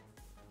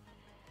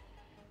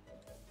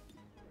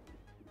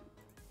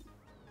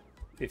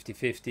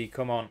 50-50,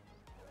 come on.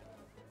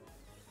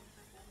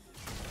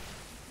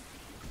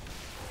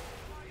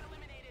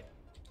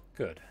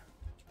 Good.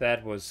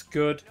 That was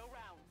good No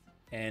rounds.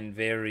 and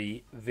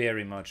very,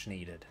 very much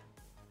needed.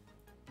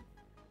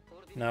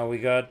 Now we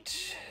got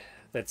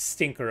that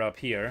stinker up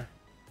here.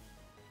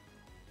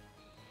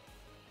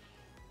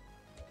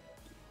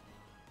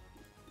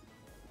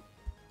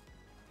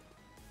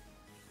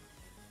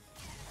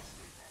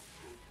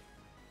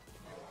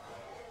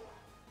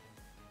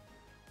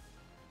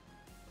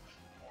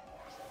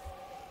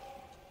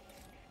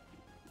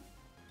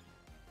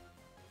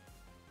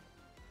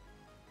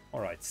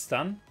 Alright,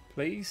 stun,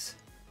 please.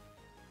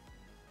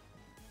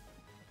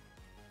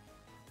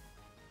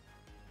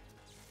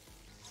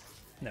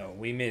 No,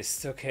 we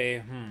missed.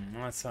 Okay,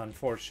 that's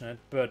unfortunate.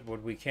 But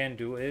what we can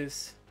do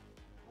is...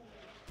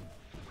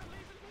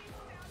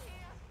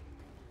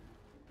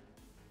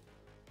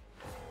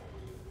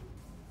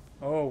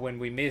 Oh, when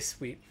we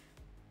miss, we...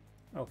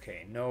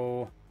 Okay,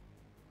 no...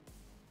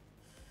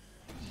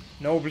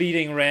 No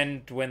bleeding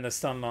rend when the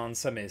stun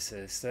lancer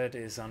misses. That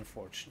is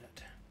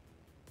unfortunate.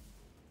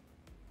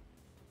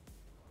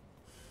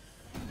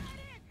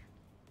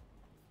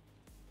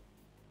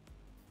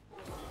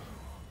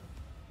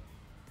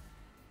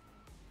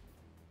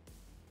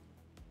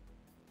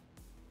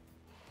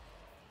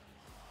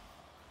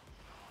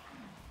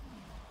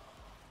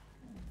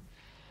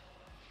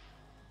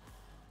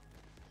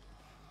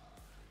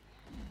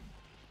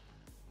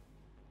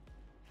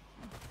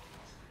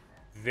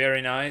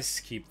 Very nice.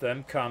 Keep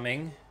them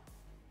coming.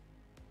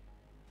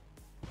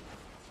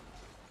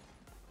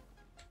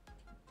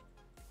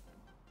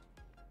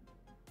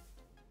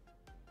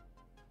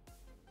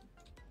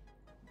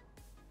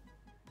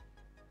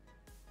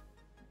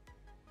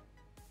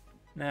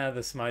 Nah,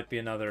 this might be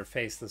another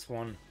faceless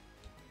one.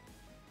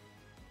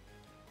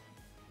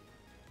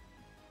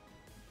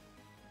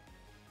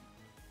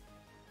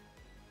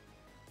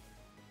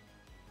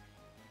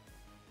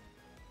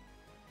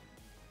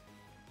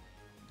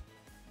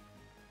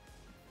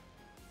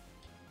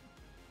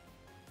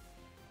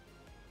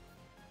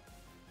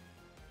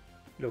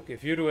 Look,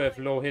 if you do have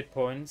low hit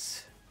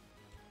points,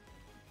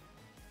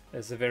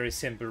 there's a very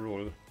simple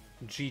rule.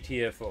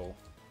 GTFO.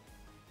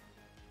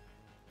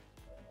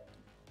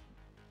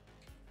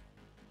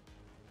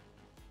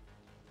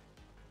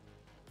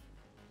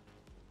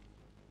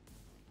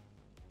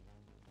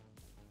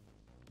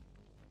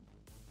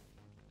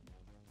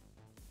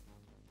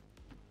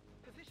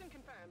 Position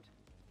confirmed.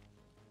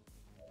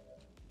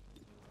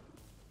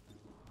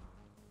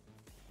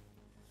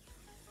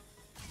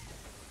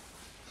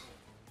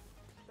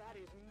 That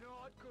is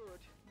not good.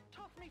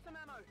 Toss me some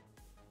ammo.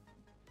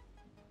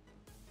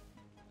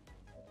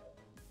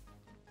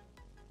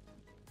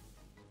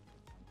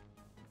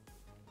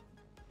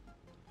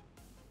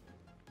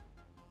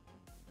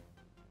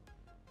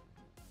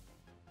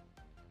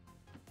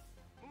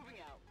 Moving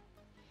out.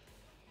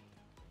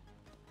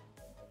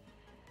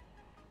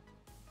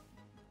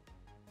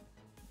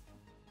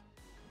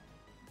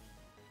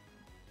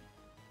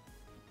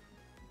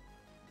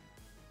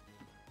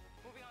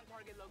 Moving on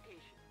target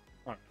location.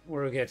 Alright,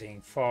 we're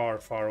getting far,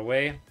 far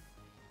away.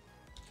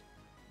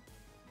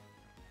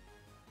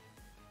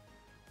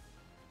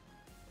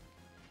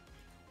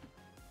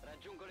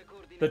 Raggiungo le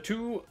coordinate. The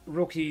two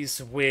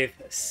rookies with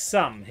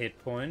some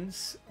hit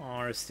points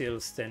are still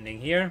standing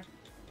here.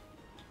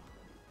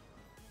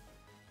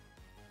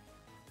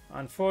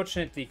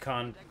 Unfortunately,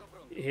 can't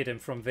hit him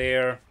from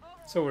there,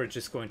 so we're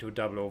just going to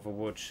double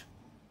Overwatch.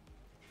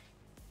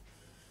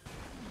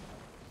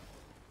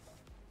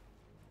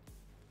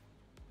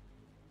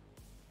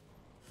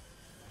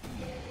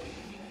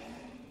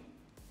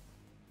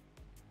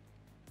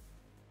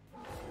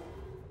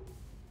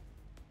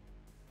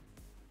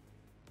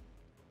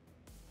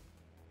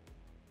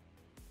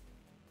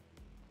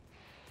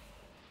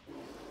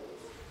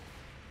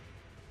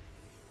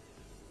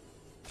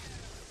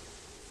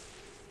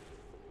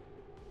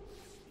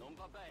 Non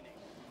va bene.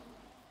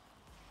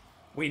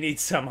 We need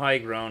some high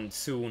ground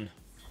soon.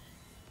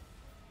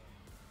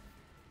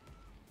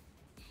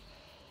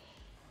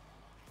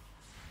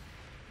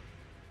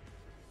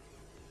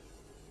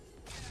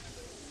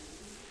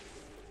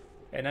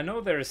 And I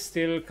know there's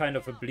still kind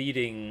of a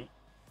bleeding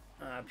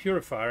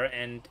purifier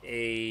and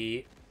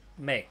a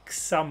mech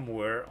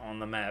somewhere on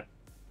the map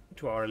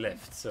to our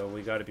left, so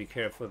we gotta be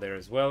careful there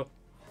as well.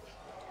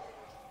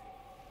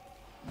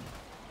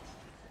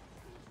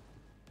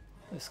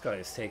 This guy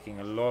is taking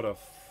a lot of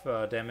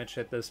damage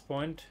at this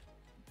point.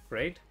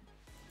 Great.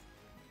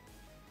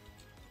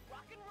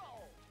 Rock and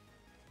roll.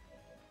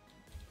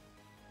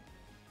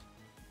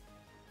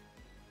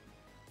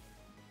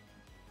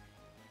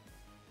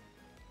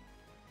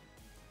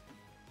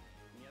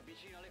 Mi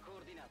avvicino alle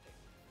coordinate.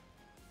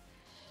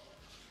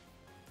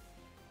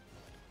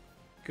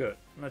 Good.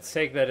 Let's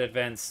take that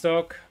advanced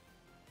stock.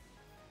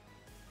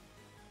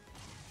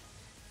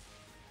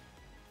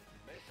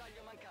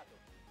 Bersaglio mancato.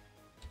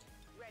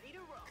 Ready to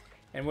rock.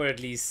 And we're at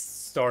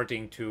least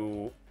starting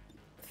to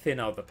thin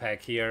out the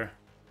pack here.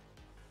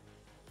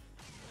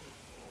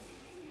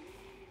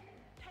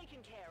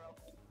 Taken care of.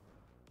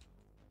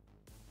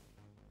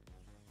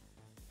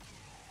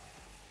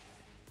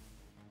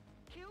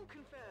 Kill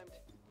confirmed.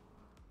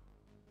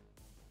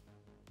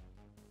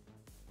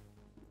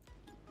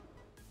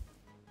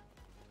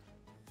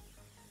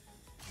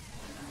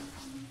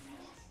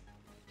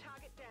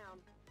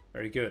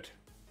 Very good.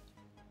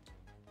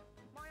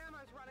 My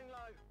ammo's running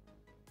low.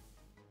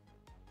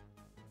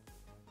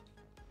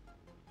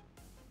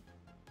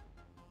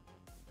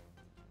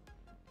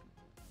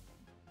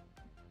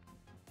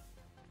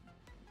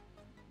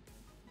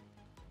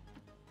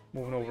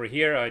 Moving over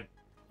here,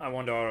 I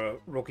want our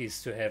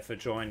rookies to have a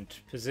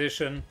joint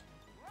position.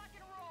 Rock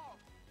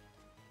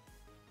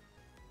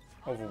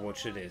and roll.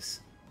 Overwatch it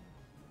is.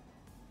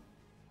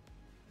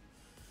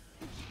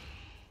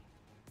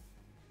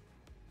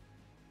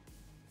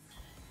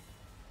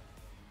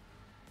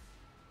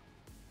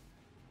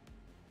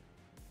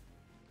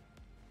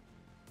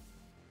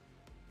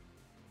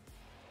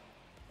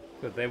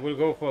 Good, they will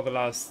go for the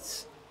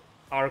last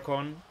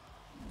Archon,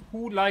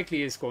 who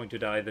likely is going to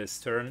die this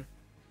turn.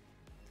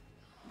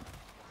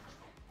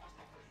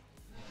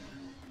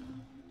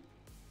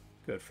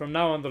 Good, from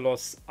now on the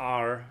losses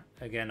are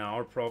again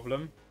our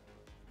problem.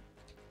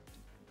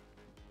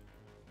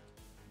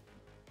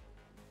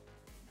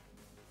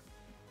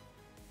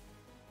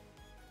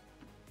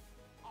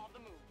 On the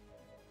move.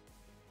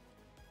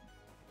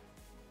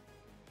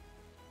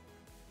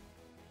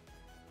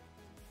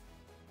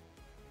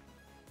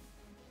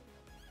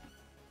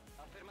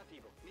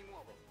 Affermativo, mi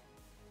muovo.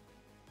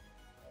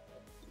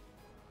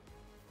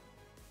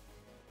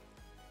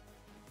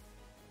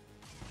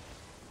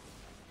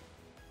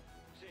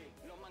 Sì,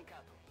 l'ho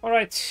mancato.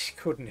 Alright,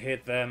 couldn't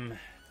hit them.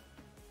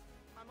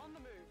 I'm on the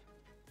move.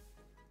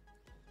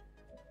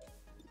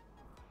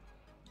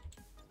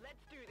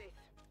 Let's do this.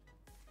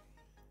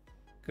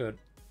 Good.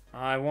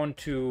 I want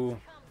to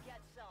Come get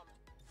some.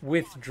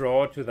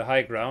 withdraw to the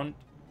high ground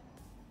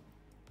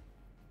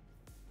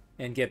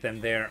and get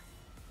them there.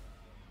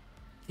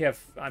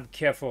 I'm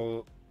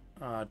careful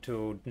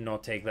to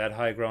not take that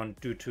high ground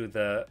due to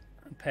the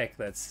pack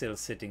that's still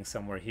sitting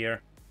somewhere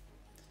here.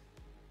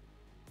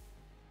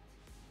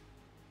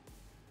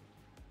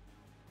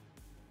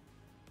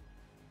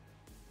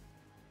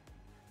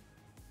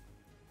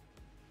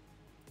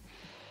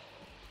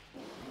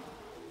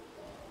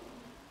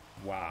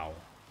 Wow.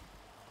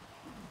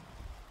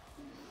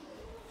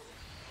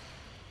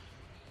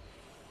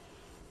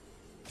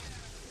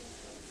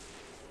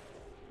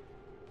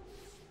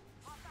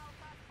 Hostile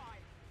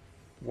classified.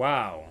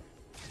 Wow.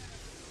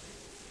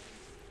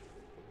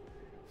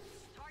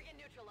 Target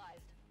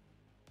neutralized.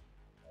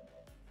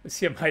 This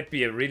here might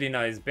be a really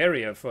nice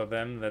barrier for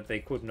them that they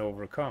couldn't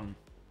overcome.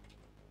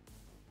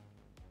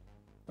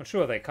 Not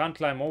sure, they can't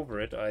climb over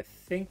it. I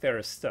think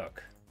they're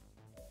stuck.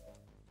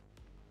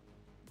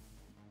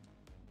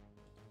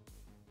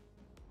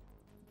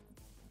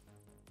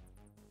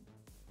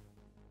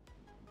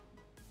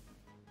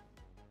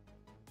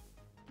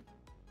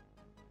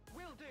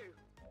 Will do.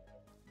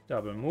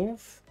 Double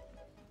move.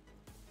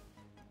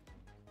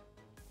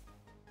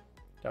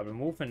 Double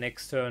move, and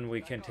next turn we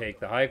can take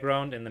the high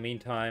ground. In the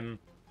meantime,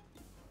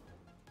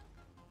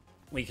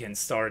 we can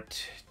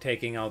start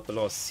taking out the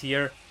losses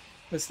here.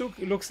 This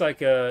looks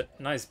like a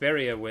nice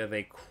barrier where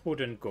they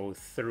couldn't go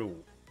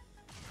through.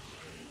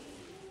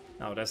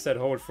 Now, does that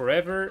hold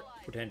forever?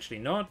 Potentially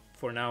not.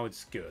 For now,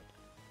 it's good.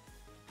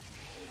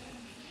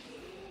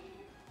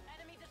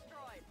 Enemy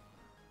destroyed.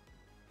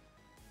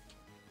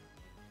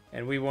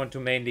 And we want to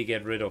mainly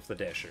get rid of the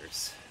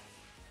dashers.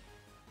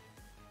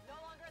 No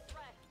longer a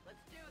threat.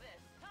 Let's do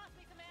this. Toss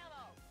me some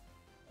ammo.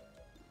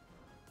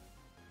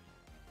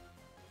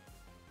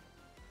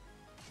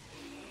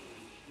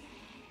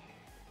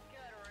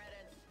 Good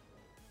riddance.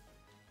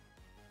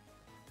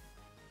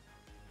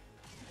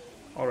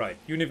 Alright,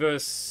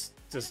 Universe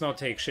does not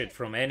take shit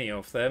from any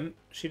of them.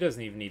 She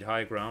doesn't even need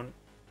high ground.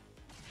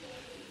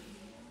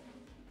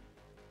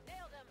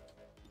 Nailed him.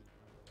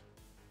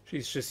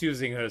 She's just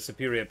using her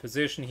superior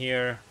position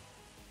here.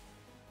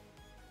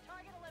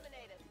 Target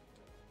eliminated.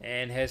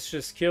 And has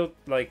just killed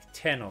like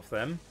 10 of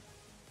them.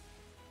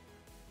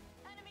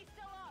 Enemy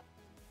still up.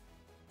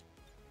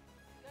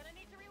 Gonna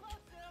need to reload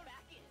soon.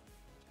 Back in.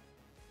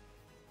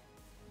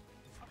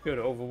 Good,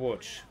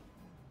 Overwatch.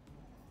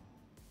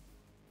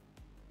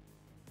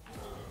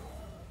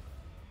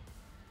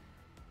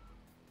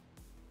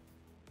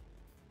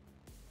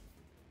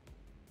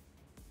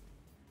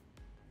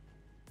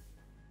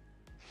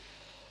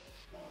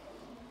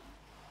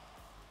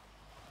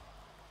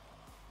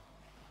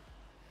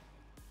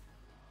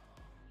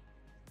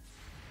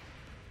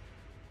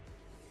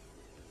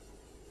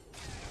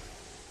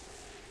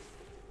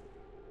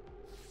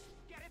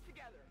 Get it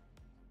together.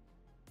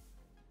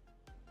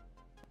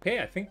 Okay,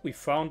 I think we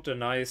found a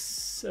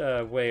nice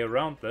way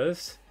around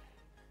this.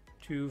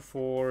 2,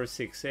 4,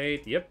 6,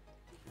 8. Yep.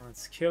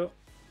 Let's kill.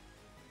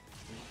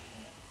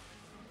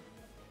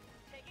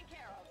 Taken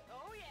care of.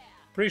 Oh yeah.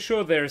 Pretty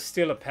sure there's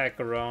still a pack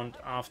around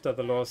after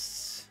the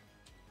loss.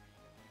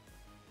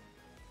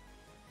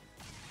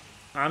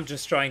 I'm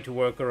just trying to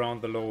work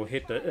around the low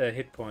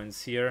hit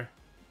points here.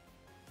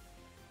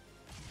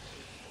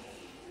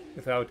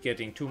 Without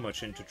getting too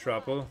much into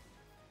trouble.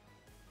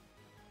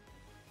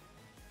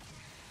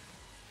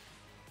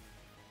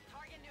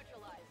 Target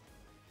neutralized.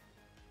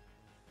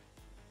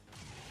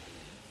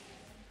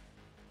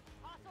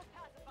 Hostile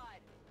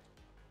pacified.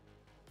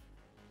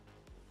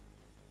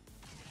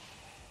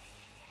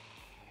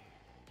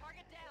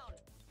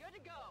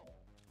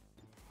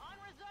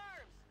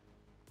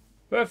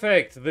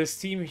 Perfect. This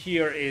team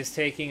here is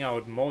taking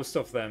out most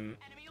of them.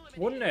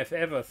 Wouldn't have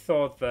ever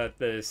thought that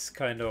this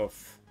kind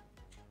of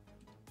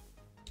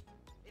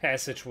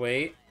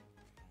passageway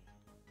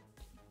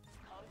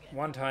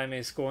one time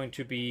is going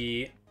to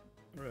be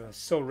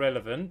so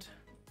relevant.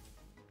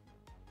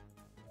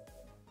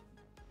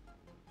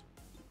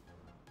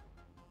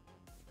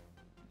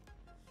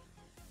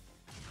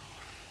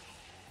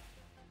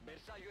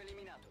 Bersaglio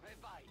eliminato. E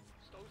vai.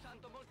 Sto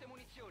usando molte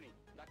munizioni.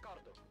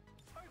 D'accordo.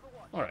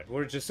 Alright,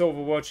 we're just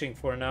overwatching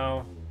for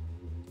now.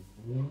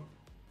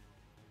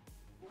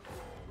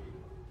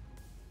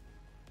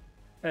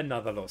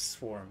 Another lost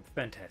swarm.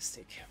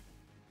 Fantastic.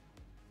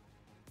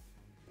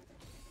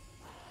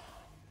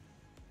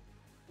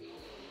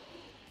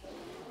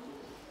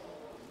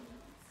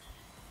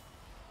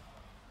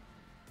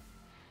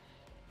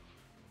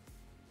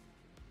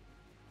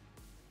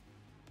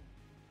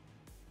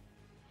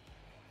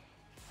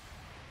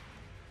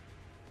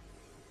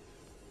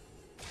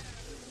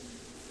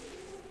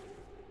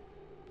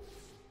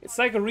 It's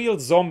like a real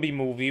zombie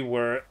movie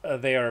where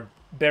they are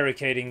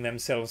barricading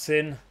themselves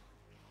in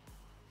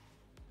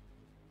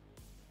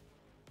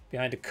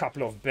behind a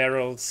couple of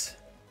barrels,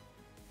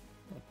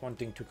 not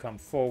wanting to come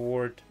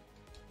forward.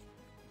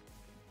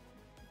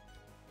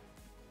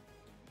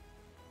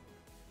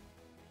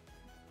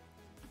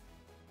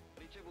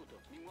 Ricevuto.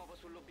 Mi muovo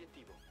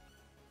sull'obiettivo.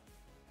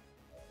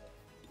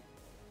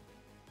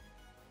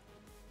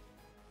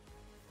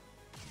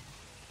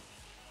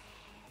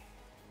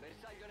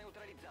 Bersaglio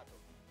neutralizzato.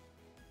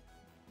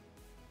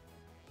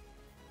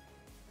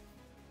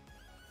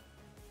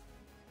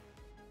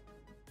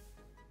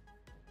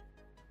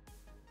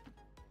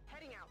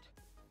 Heading out.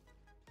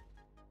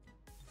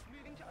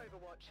 Moving to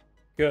Overwatch.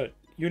 Good.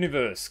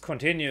 Universe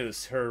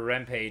continues her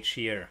rampage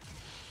here.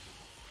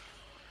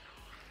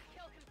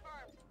 Kill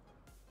confirmed.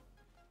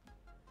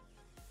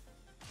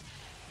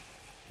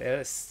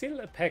 There's still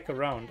a pack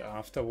around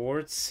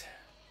afterwards.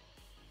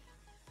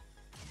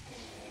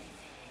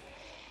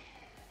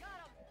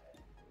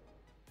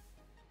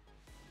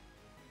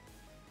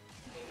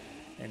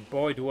 And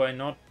boy, do I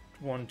not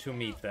want to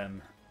meet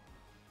them.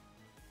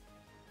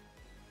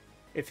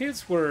 It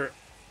feels we're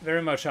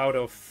very much out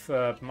of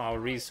our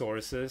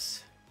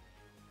resources.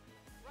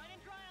 Running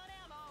dry on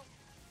ammo.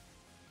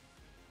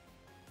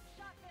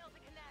 Shot failed to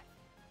connect.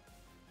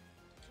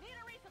 Need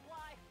a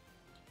resupply.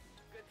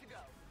 Good to go.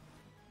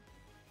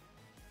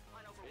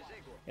 On Overwatch.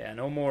 Eseguo. Yeah,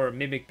 no more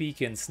mimic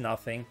beacons,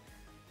 nothing.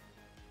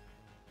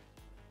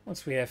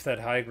 Once we have that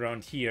high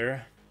ground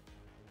here,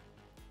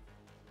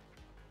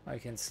 I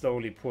can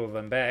slowly pull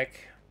them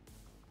back.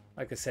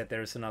 Like I said,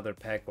 there's another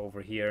pack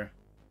over here.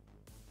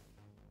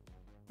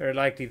 Very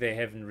likely they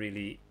haven't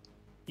really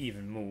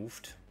even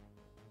moved.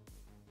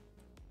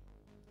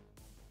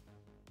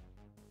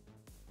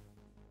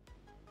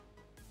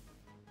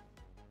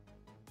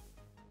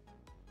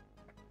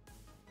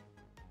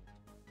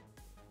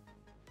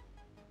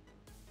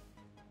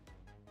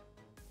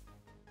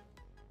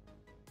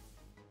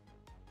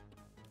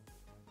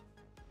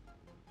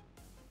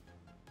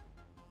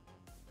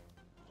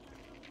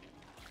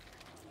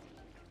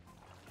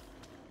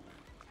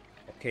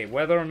 Okay,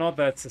 whether or not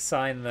that's a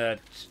sign that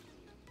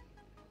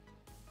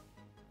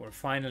we're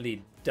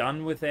finally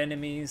done with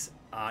enemies,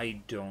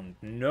 I don't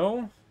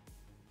know.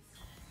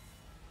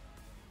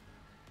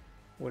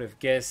 Would have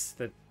guessed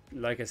that,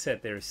 like I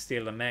said, there's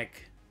still a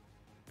mech.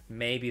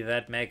 Maybe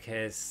that mech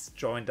has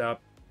joined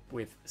up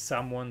with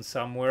someone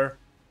somewhere.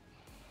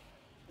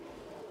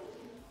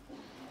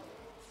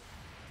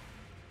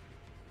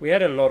 We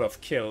had a lot of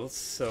kills,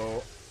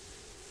 so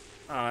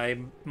I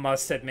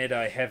must admit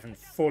I haven't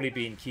fully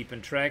been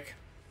keeping track.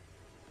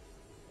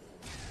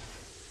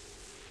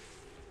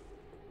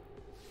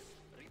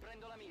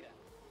 Riprendo la mira.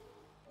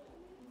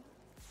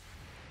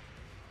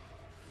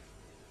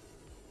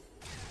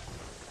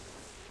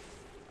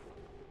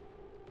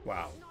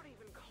 Wow. Not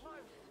even close.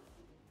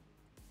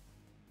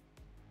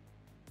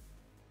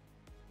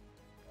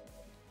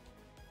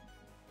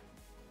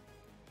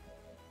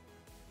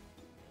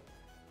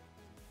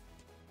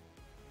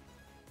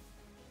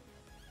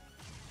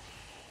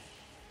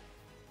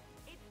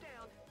 It's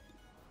down.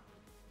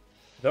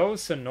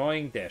 Those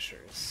annoying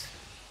dashers.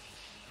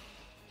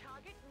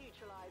 Target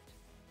neutralized.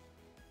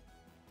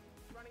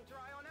 Running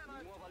dry on Mi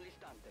ammo. muovo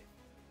all'istante.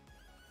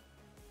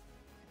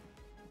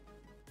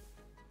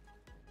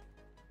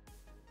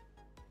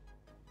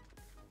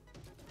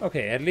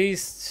 Okay, at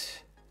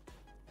least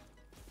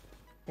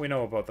we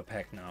know about the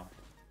pack now.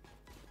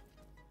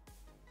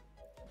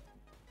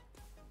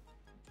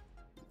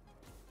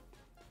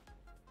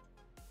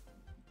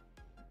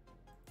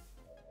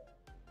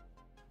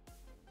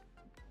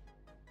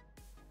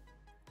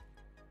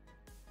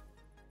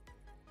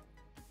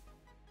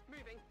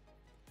 Moving.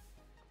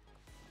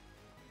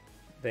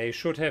 They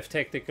should have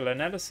tactical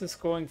analysis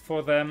going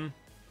for them.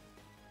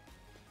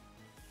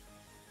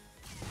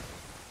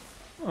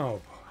 Oh boy.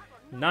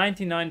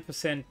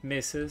 99%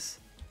 misses.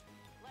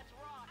 Let's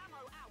rock. Ammo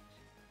out.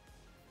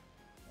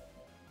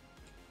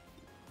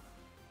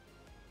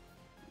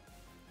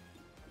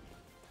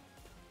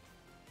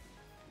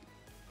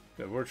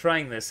 Good, we're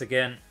trying this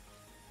again.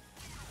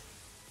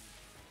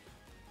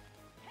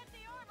 Hit the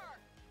armor!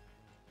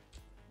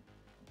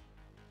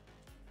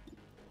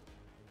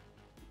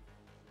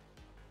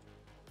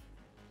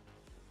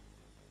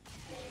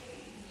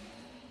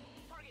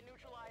 Target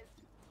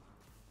neutralized.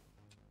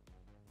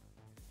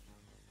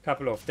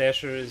 Couple of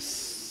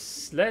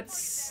dashers.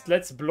 Let's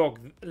let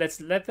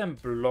them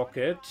block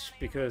it,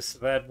 because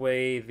that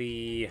way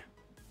the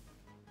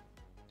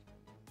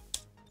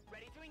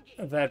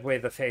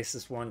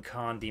faceless one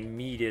can't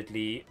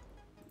immediately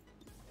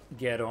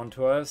get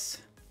onto us.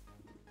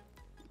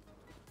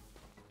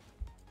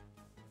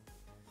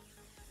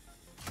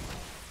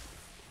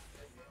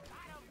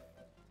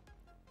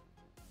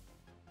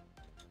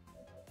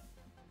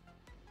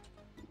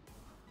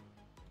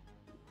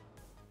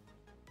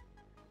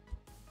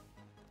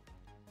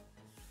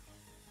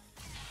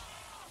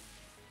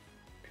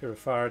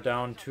 Purifier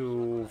down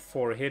to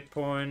 4 hit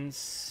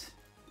points.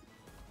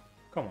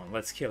 Come on,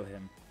 let's kill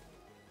him.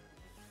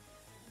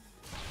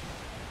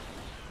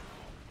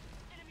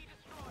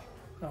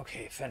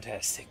 Okay,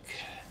 fantastic.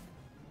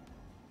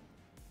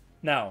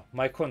 Now,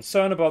 my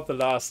concern about the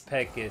last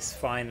pack is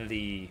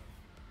finally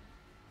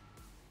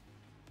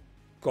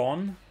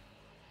gone.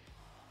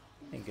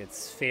 I think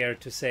it's fair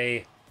to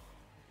say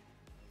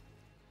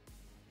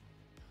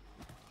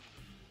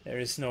there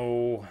is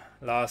no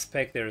last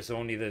pack, there is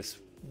only this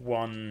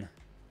one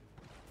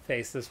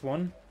faceless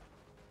one.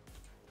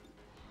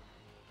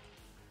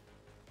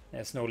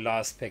 There's no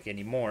last pack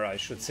anymore, I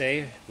should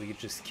say. We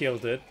just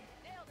killed it.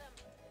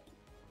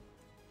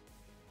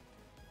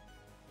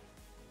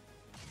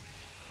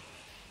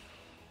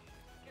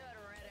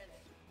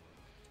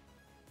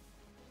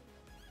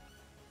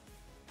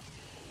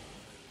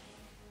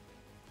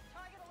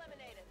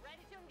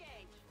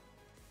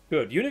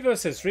 Good.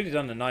 Universe has really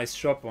done a nice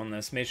job on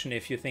this mission,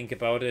 if you think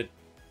about it.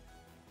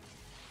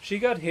 She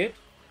got hit.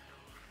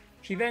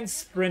 She then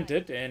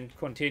sprinted and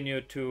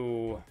continued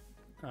to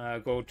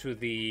go to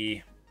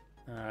the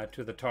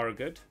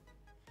target.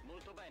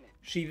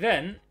 She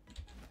then,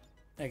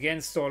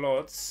 against all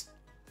odds,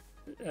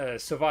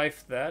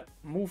 survived that,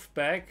 moved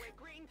back,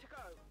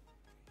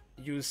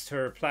 used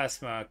her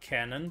plasma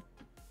cannon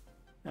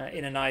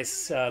in a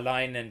nice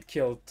line and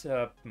killed,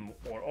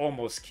 or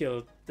almost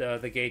killed,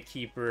 the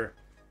gatekeeper,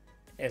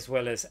 as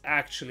well as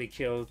actually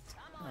killed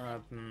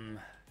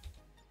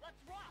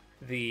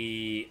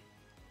the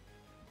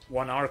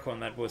one Archon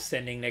that was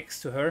standing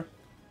next to her.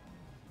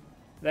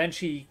 Then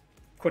she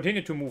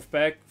continued to move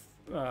back,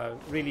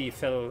 really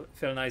fell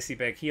nicely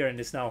back here, and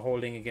is now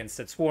holding against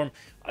that swarm.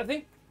 I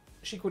think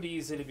she could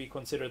easily be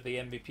considered the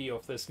MVP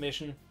of this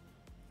mission.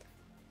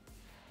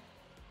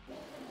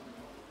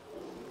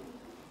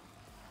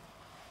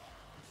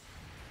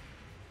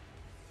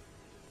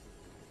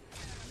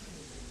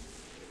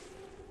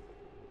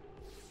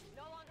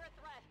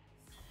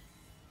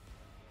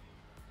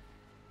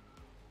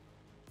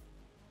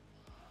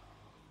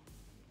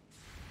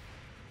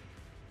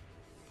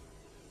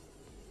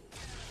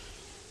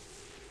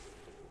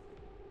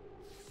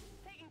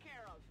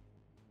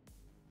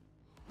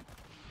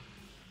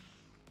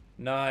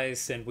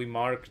 Nice, and we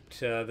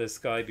marked this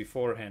guy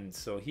beforehand,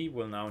 so he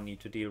will now need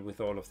to deal with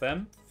all of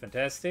them.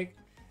 Fantastic.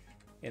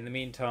 In the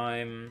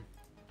meantime,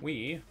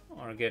 we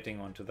are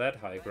getting onto that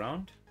high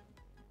ground.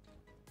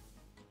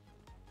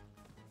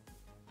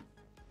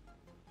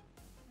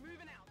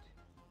 Moving out.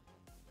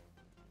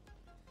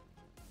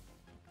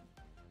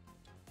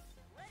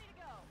 Ready to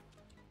go.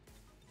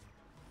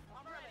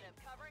 Affirmative,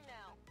 covering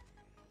now.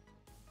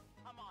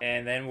 I'm on.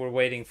 And then we're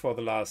waiting for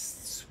the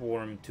last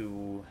swarm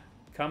to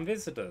come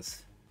visit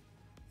us.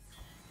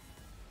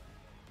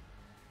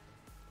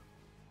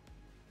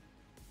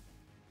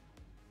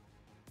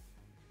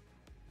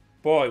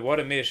 Boy, what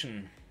a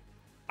mission.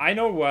 I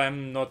know why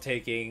I'm not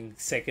taking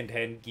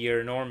second-hand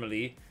gear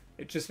normally.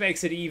 It just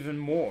makes it even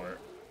more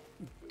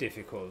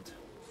difficult.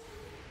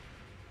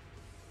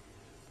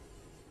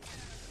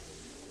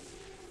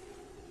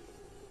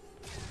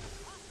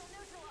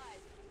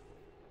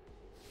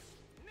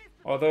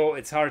 Although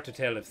it's hard to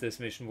tell if this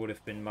mission would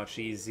have been much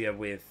easier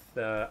with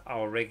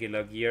our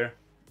regular gear.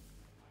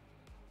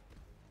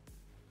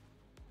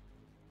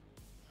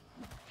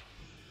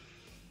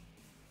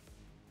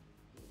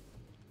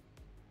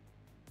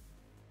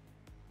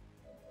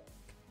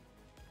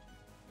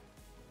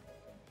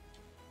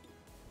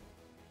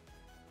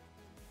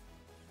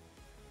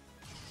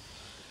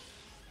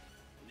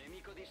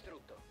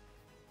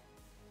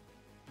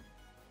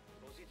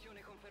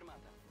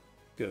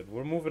 Good,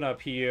 we're moving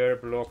up here,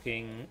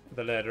 blocking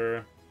the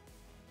ladder.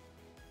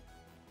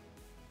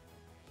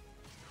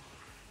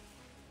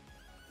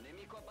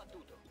 Nemico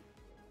abbattuto.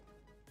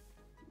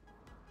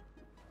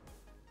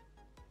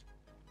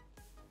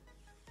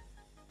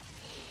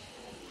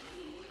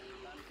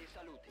 Tanti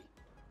saluti.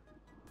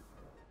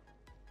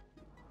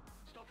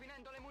 Sto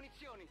finendo le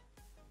munizioni.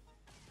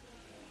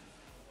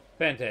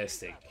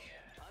 Fantastic.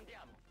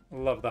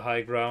 Andiamo. Love the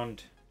high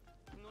ground.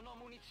 Non ho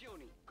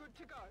munizioni. Good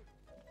to go.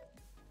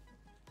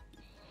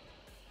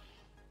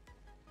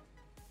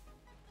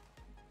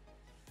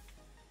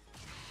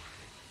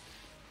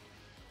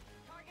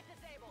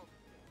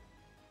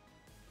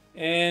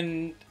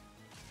 And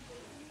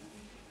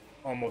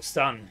almost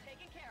done.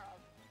 Taken care of.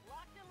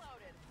 Locked and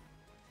loaded.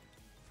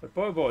 But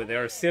boy, boy, they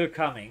are still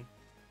coming.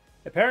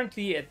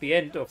 Apparently, at the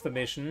end of the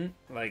mission,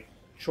 like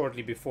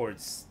shortly before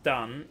it's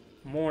done,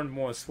 more and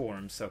more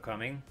swarms are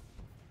coming.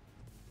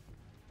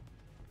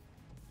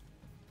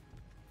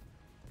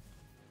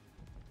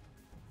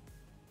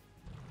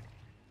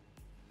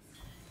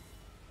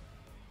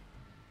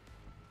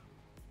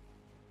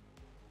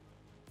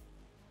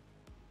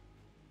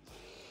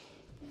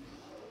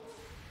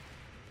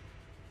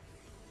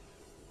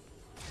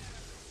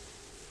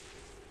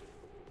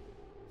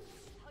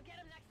 I'll get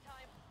him next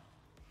time.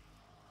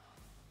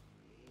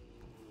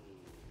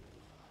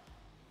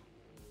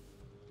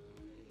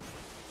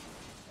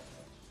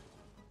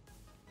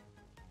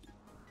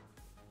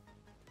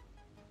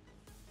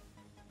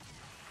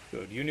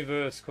 Good.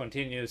 Universe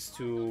continues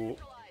to Neutralized.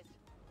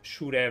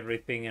 shoot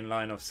everything in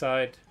line of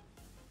sight.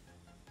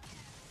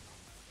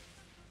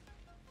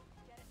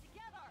 Get it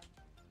together.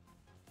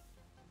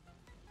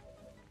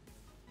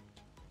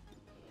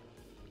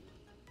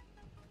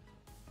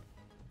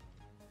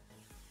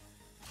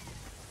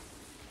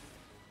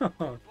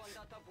 Campo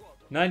andato a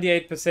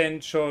vuoto.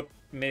 98% shot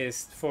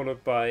missed,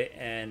 followed by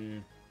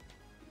an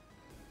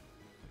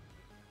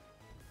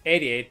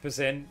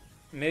 88%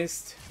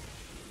 missed.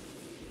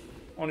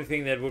 Only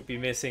thing that would be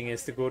missing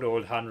is the good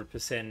old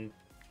 100%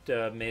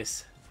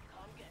 miss.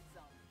 Come get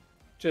some.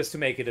 Just to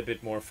make it a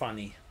bit more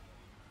funny.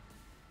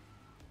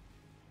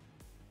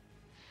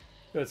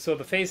 Good, so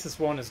the Faces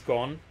one is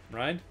gone,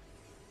 right?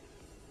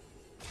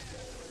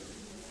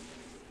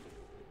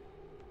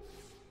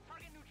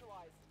 Target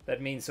neutralized.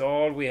 That means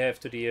all we have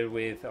to deal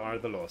with are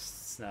the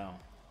Losts now.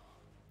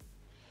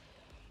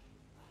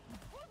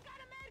 Who's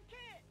got a med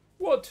kit?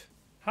 What?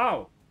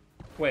 How?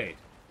 Wait.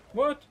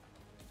 What?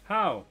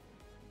 How?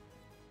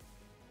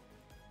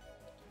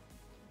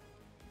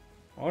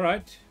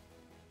 Alright.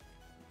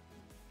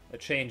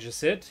 That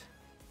changes it.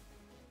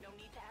 No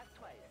need to ask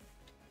twice.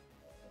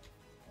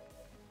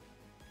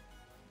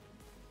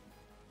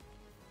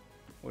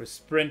 We're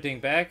sprinting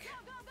back. Go,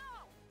 go, go!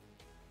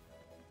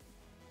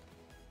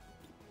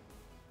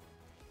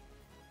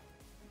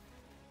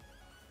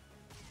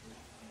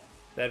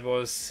 That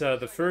was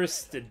the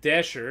first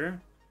Dasher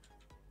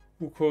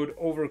who could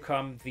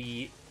overcome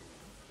the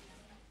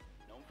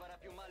Non farà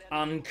più male a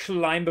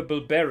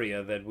unclimbable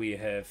barrier that we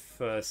have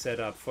set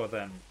up for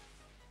them.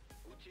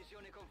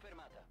 Uccisione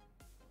confermata.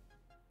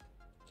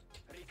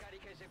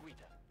 Ricarica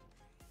eseguita.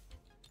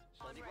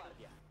 Sto di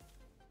guardia.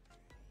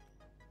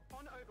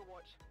 On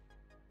Overwatch.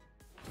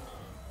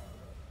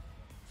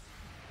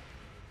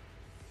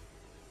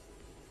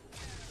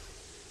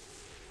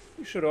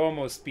 We should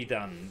almost be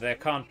done. There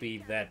can't be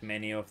that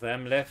many of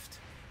them left.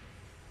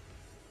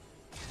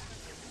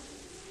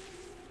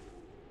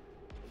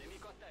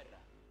 Nemico a terra.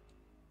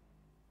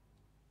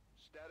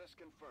 Status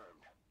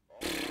confirmed. All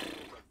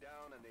hostiles are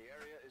down and the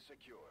area is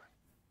secure.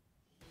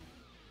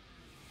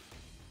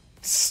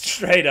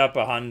 Straight up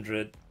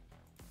 100.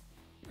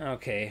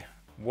 Okay,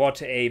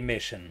 what a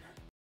mission.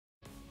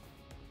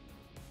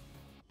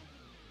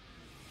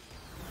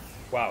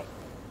 Wow,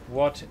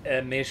 what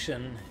a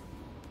mission.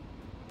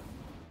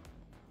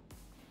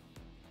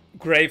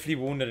 Gravely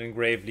wounded and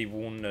gravely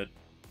wounded.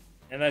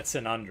 And that's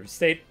an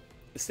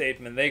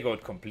understatement. They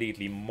got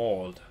completely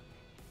mauled.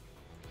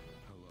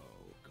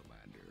 Hello,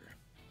 Commander.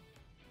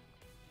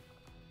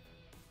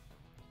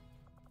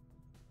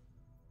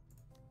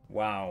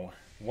 Wow,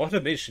 what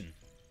a mission.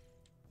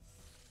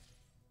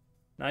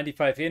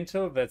 95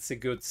 intel, that's a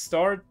good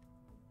start.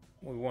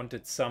 We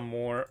wanted some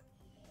more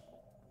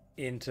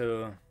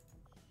intel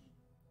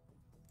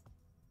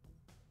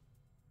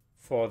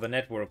for the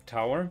network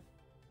tower.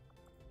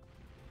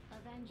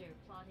 Avenger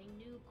plotting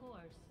new course.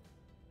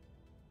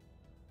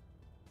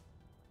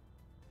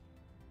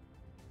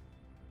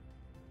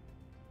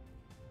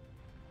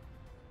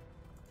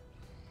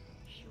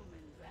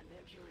 Humans and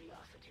their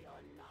curiosity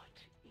are not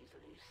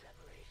easily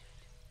separated.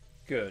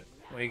 Good.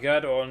 We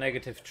got all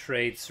negative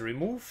traits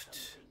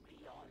removed.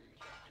 Beyond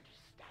your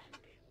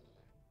understanding.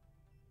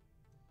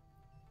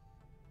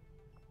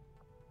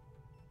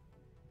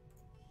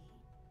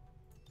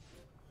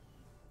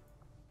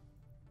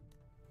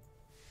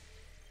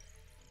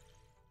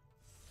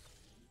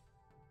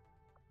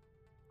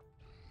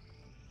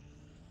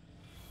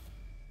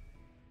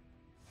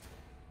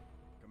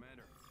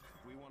 Commander,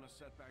 we want to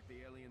set back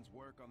the aliens'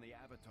 work on the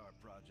Avatar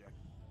project.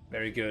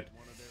 Very good.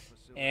 One of their facilities.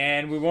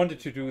 And we wanted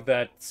to do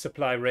that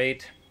supply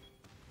raid.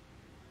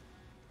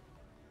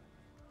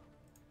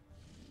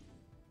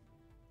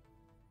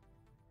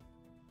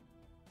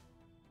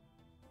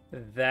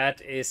 That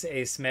is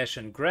a smash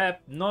and grab.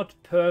 Not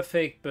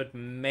perfect, but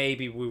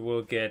maybe we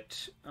will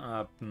get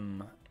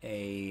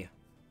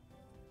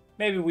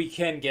maybe we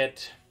can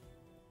get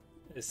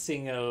a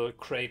single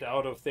crate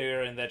out of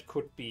there, and that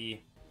could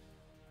be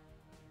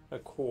a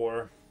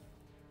core.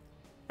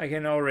 I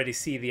can already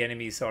see the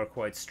enemies are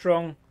quite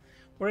strong.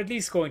 We're at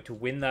least going to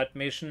win that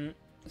mission,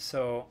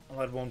 so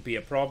that won't be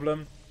a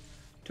problem.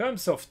 In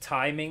terms of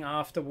timing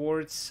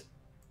afterwards,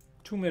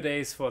 2 more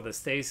days for the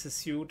stasis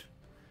suit,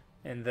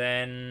 and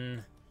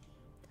then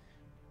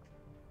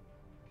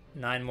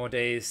 9 more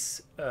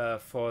days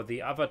for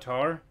the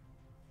avatar.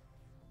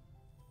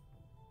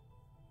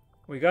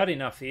 We got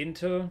enough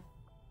intel.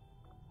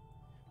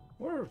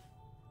 We're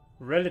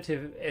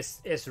relative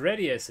as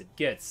ready as it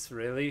gets,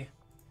 really.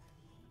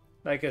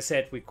 Like I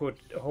said, we could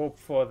hope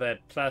for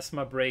that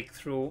plasma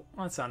breakthrough.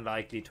 It's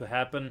unlikely to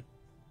happen.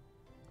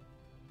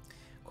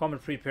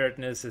 Combat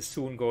preparedness is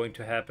soon going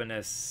to happen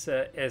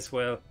as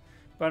well.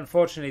 But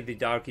unfortunately, the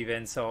dark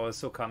events are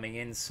also coming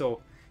in.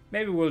 So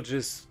maybe we'll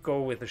just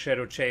go with the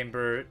Shadow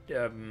Chamber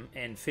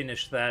and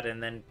finish that.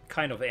 And then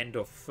kind of end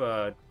of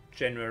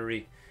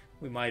January,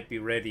 we might be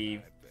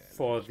ready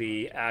for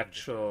the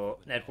actual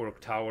network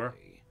tower.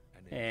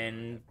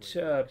 And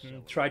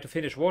try to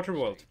finish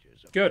Waterworld.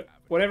 Good.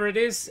 Whatever it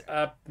is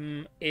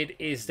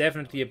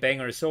definitely a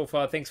banger so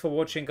far. Thanks for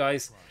watching,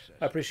 guys.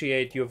 I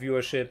appreciate your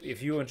viewership.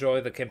 If you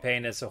enjoy the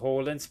campaign as a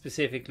whole, and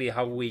specifically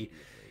how we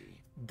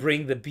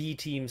bring the B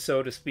team,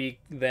 so to speak,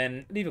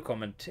 then leave a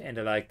comment and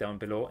a like down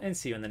below, and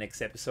see you in the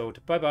next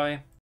episode. Bye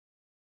bye.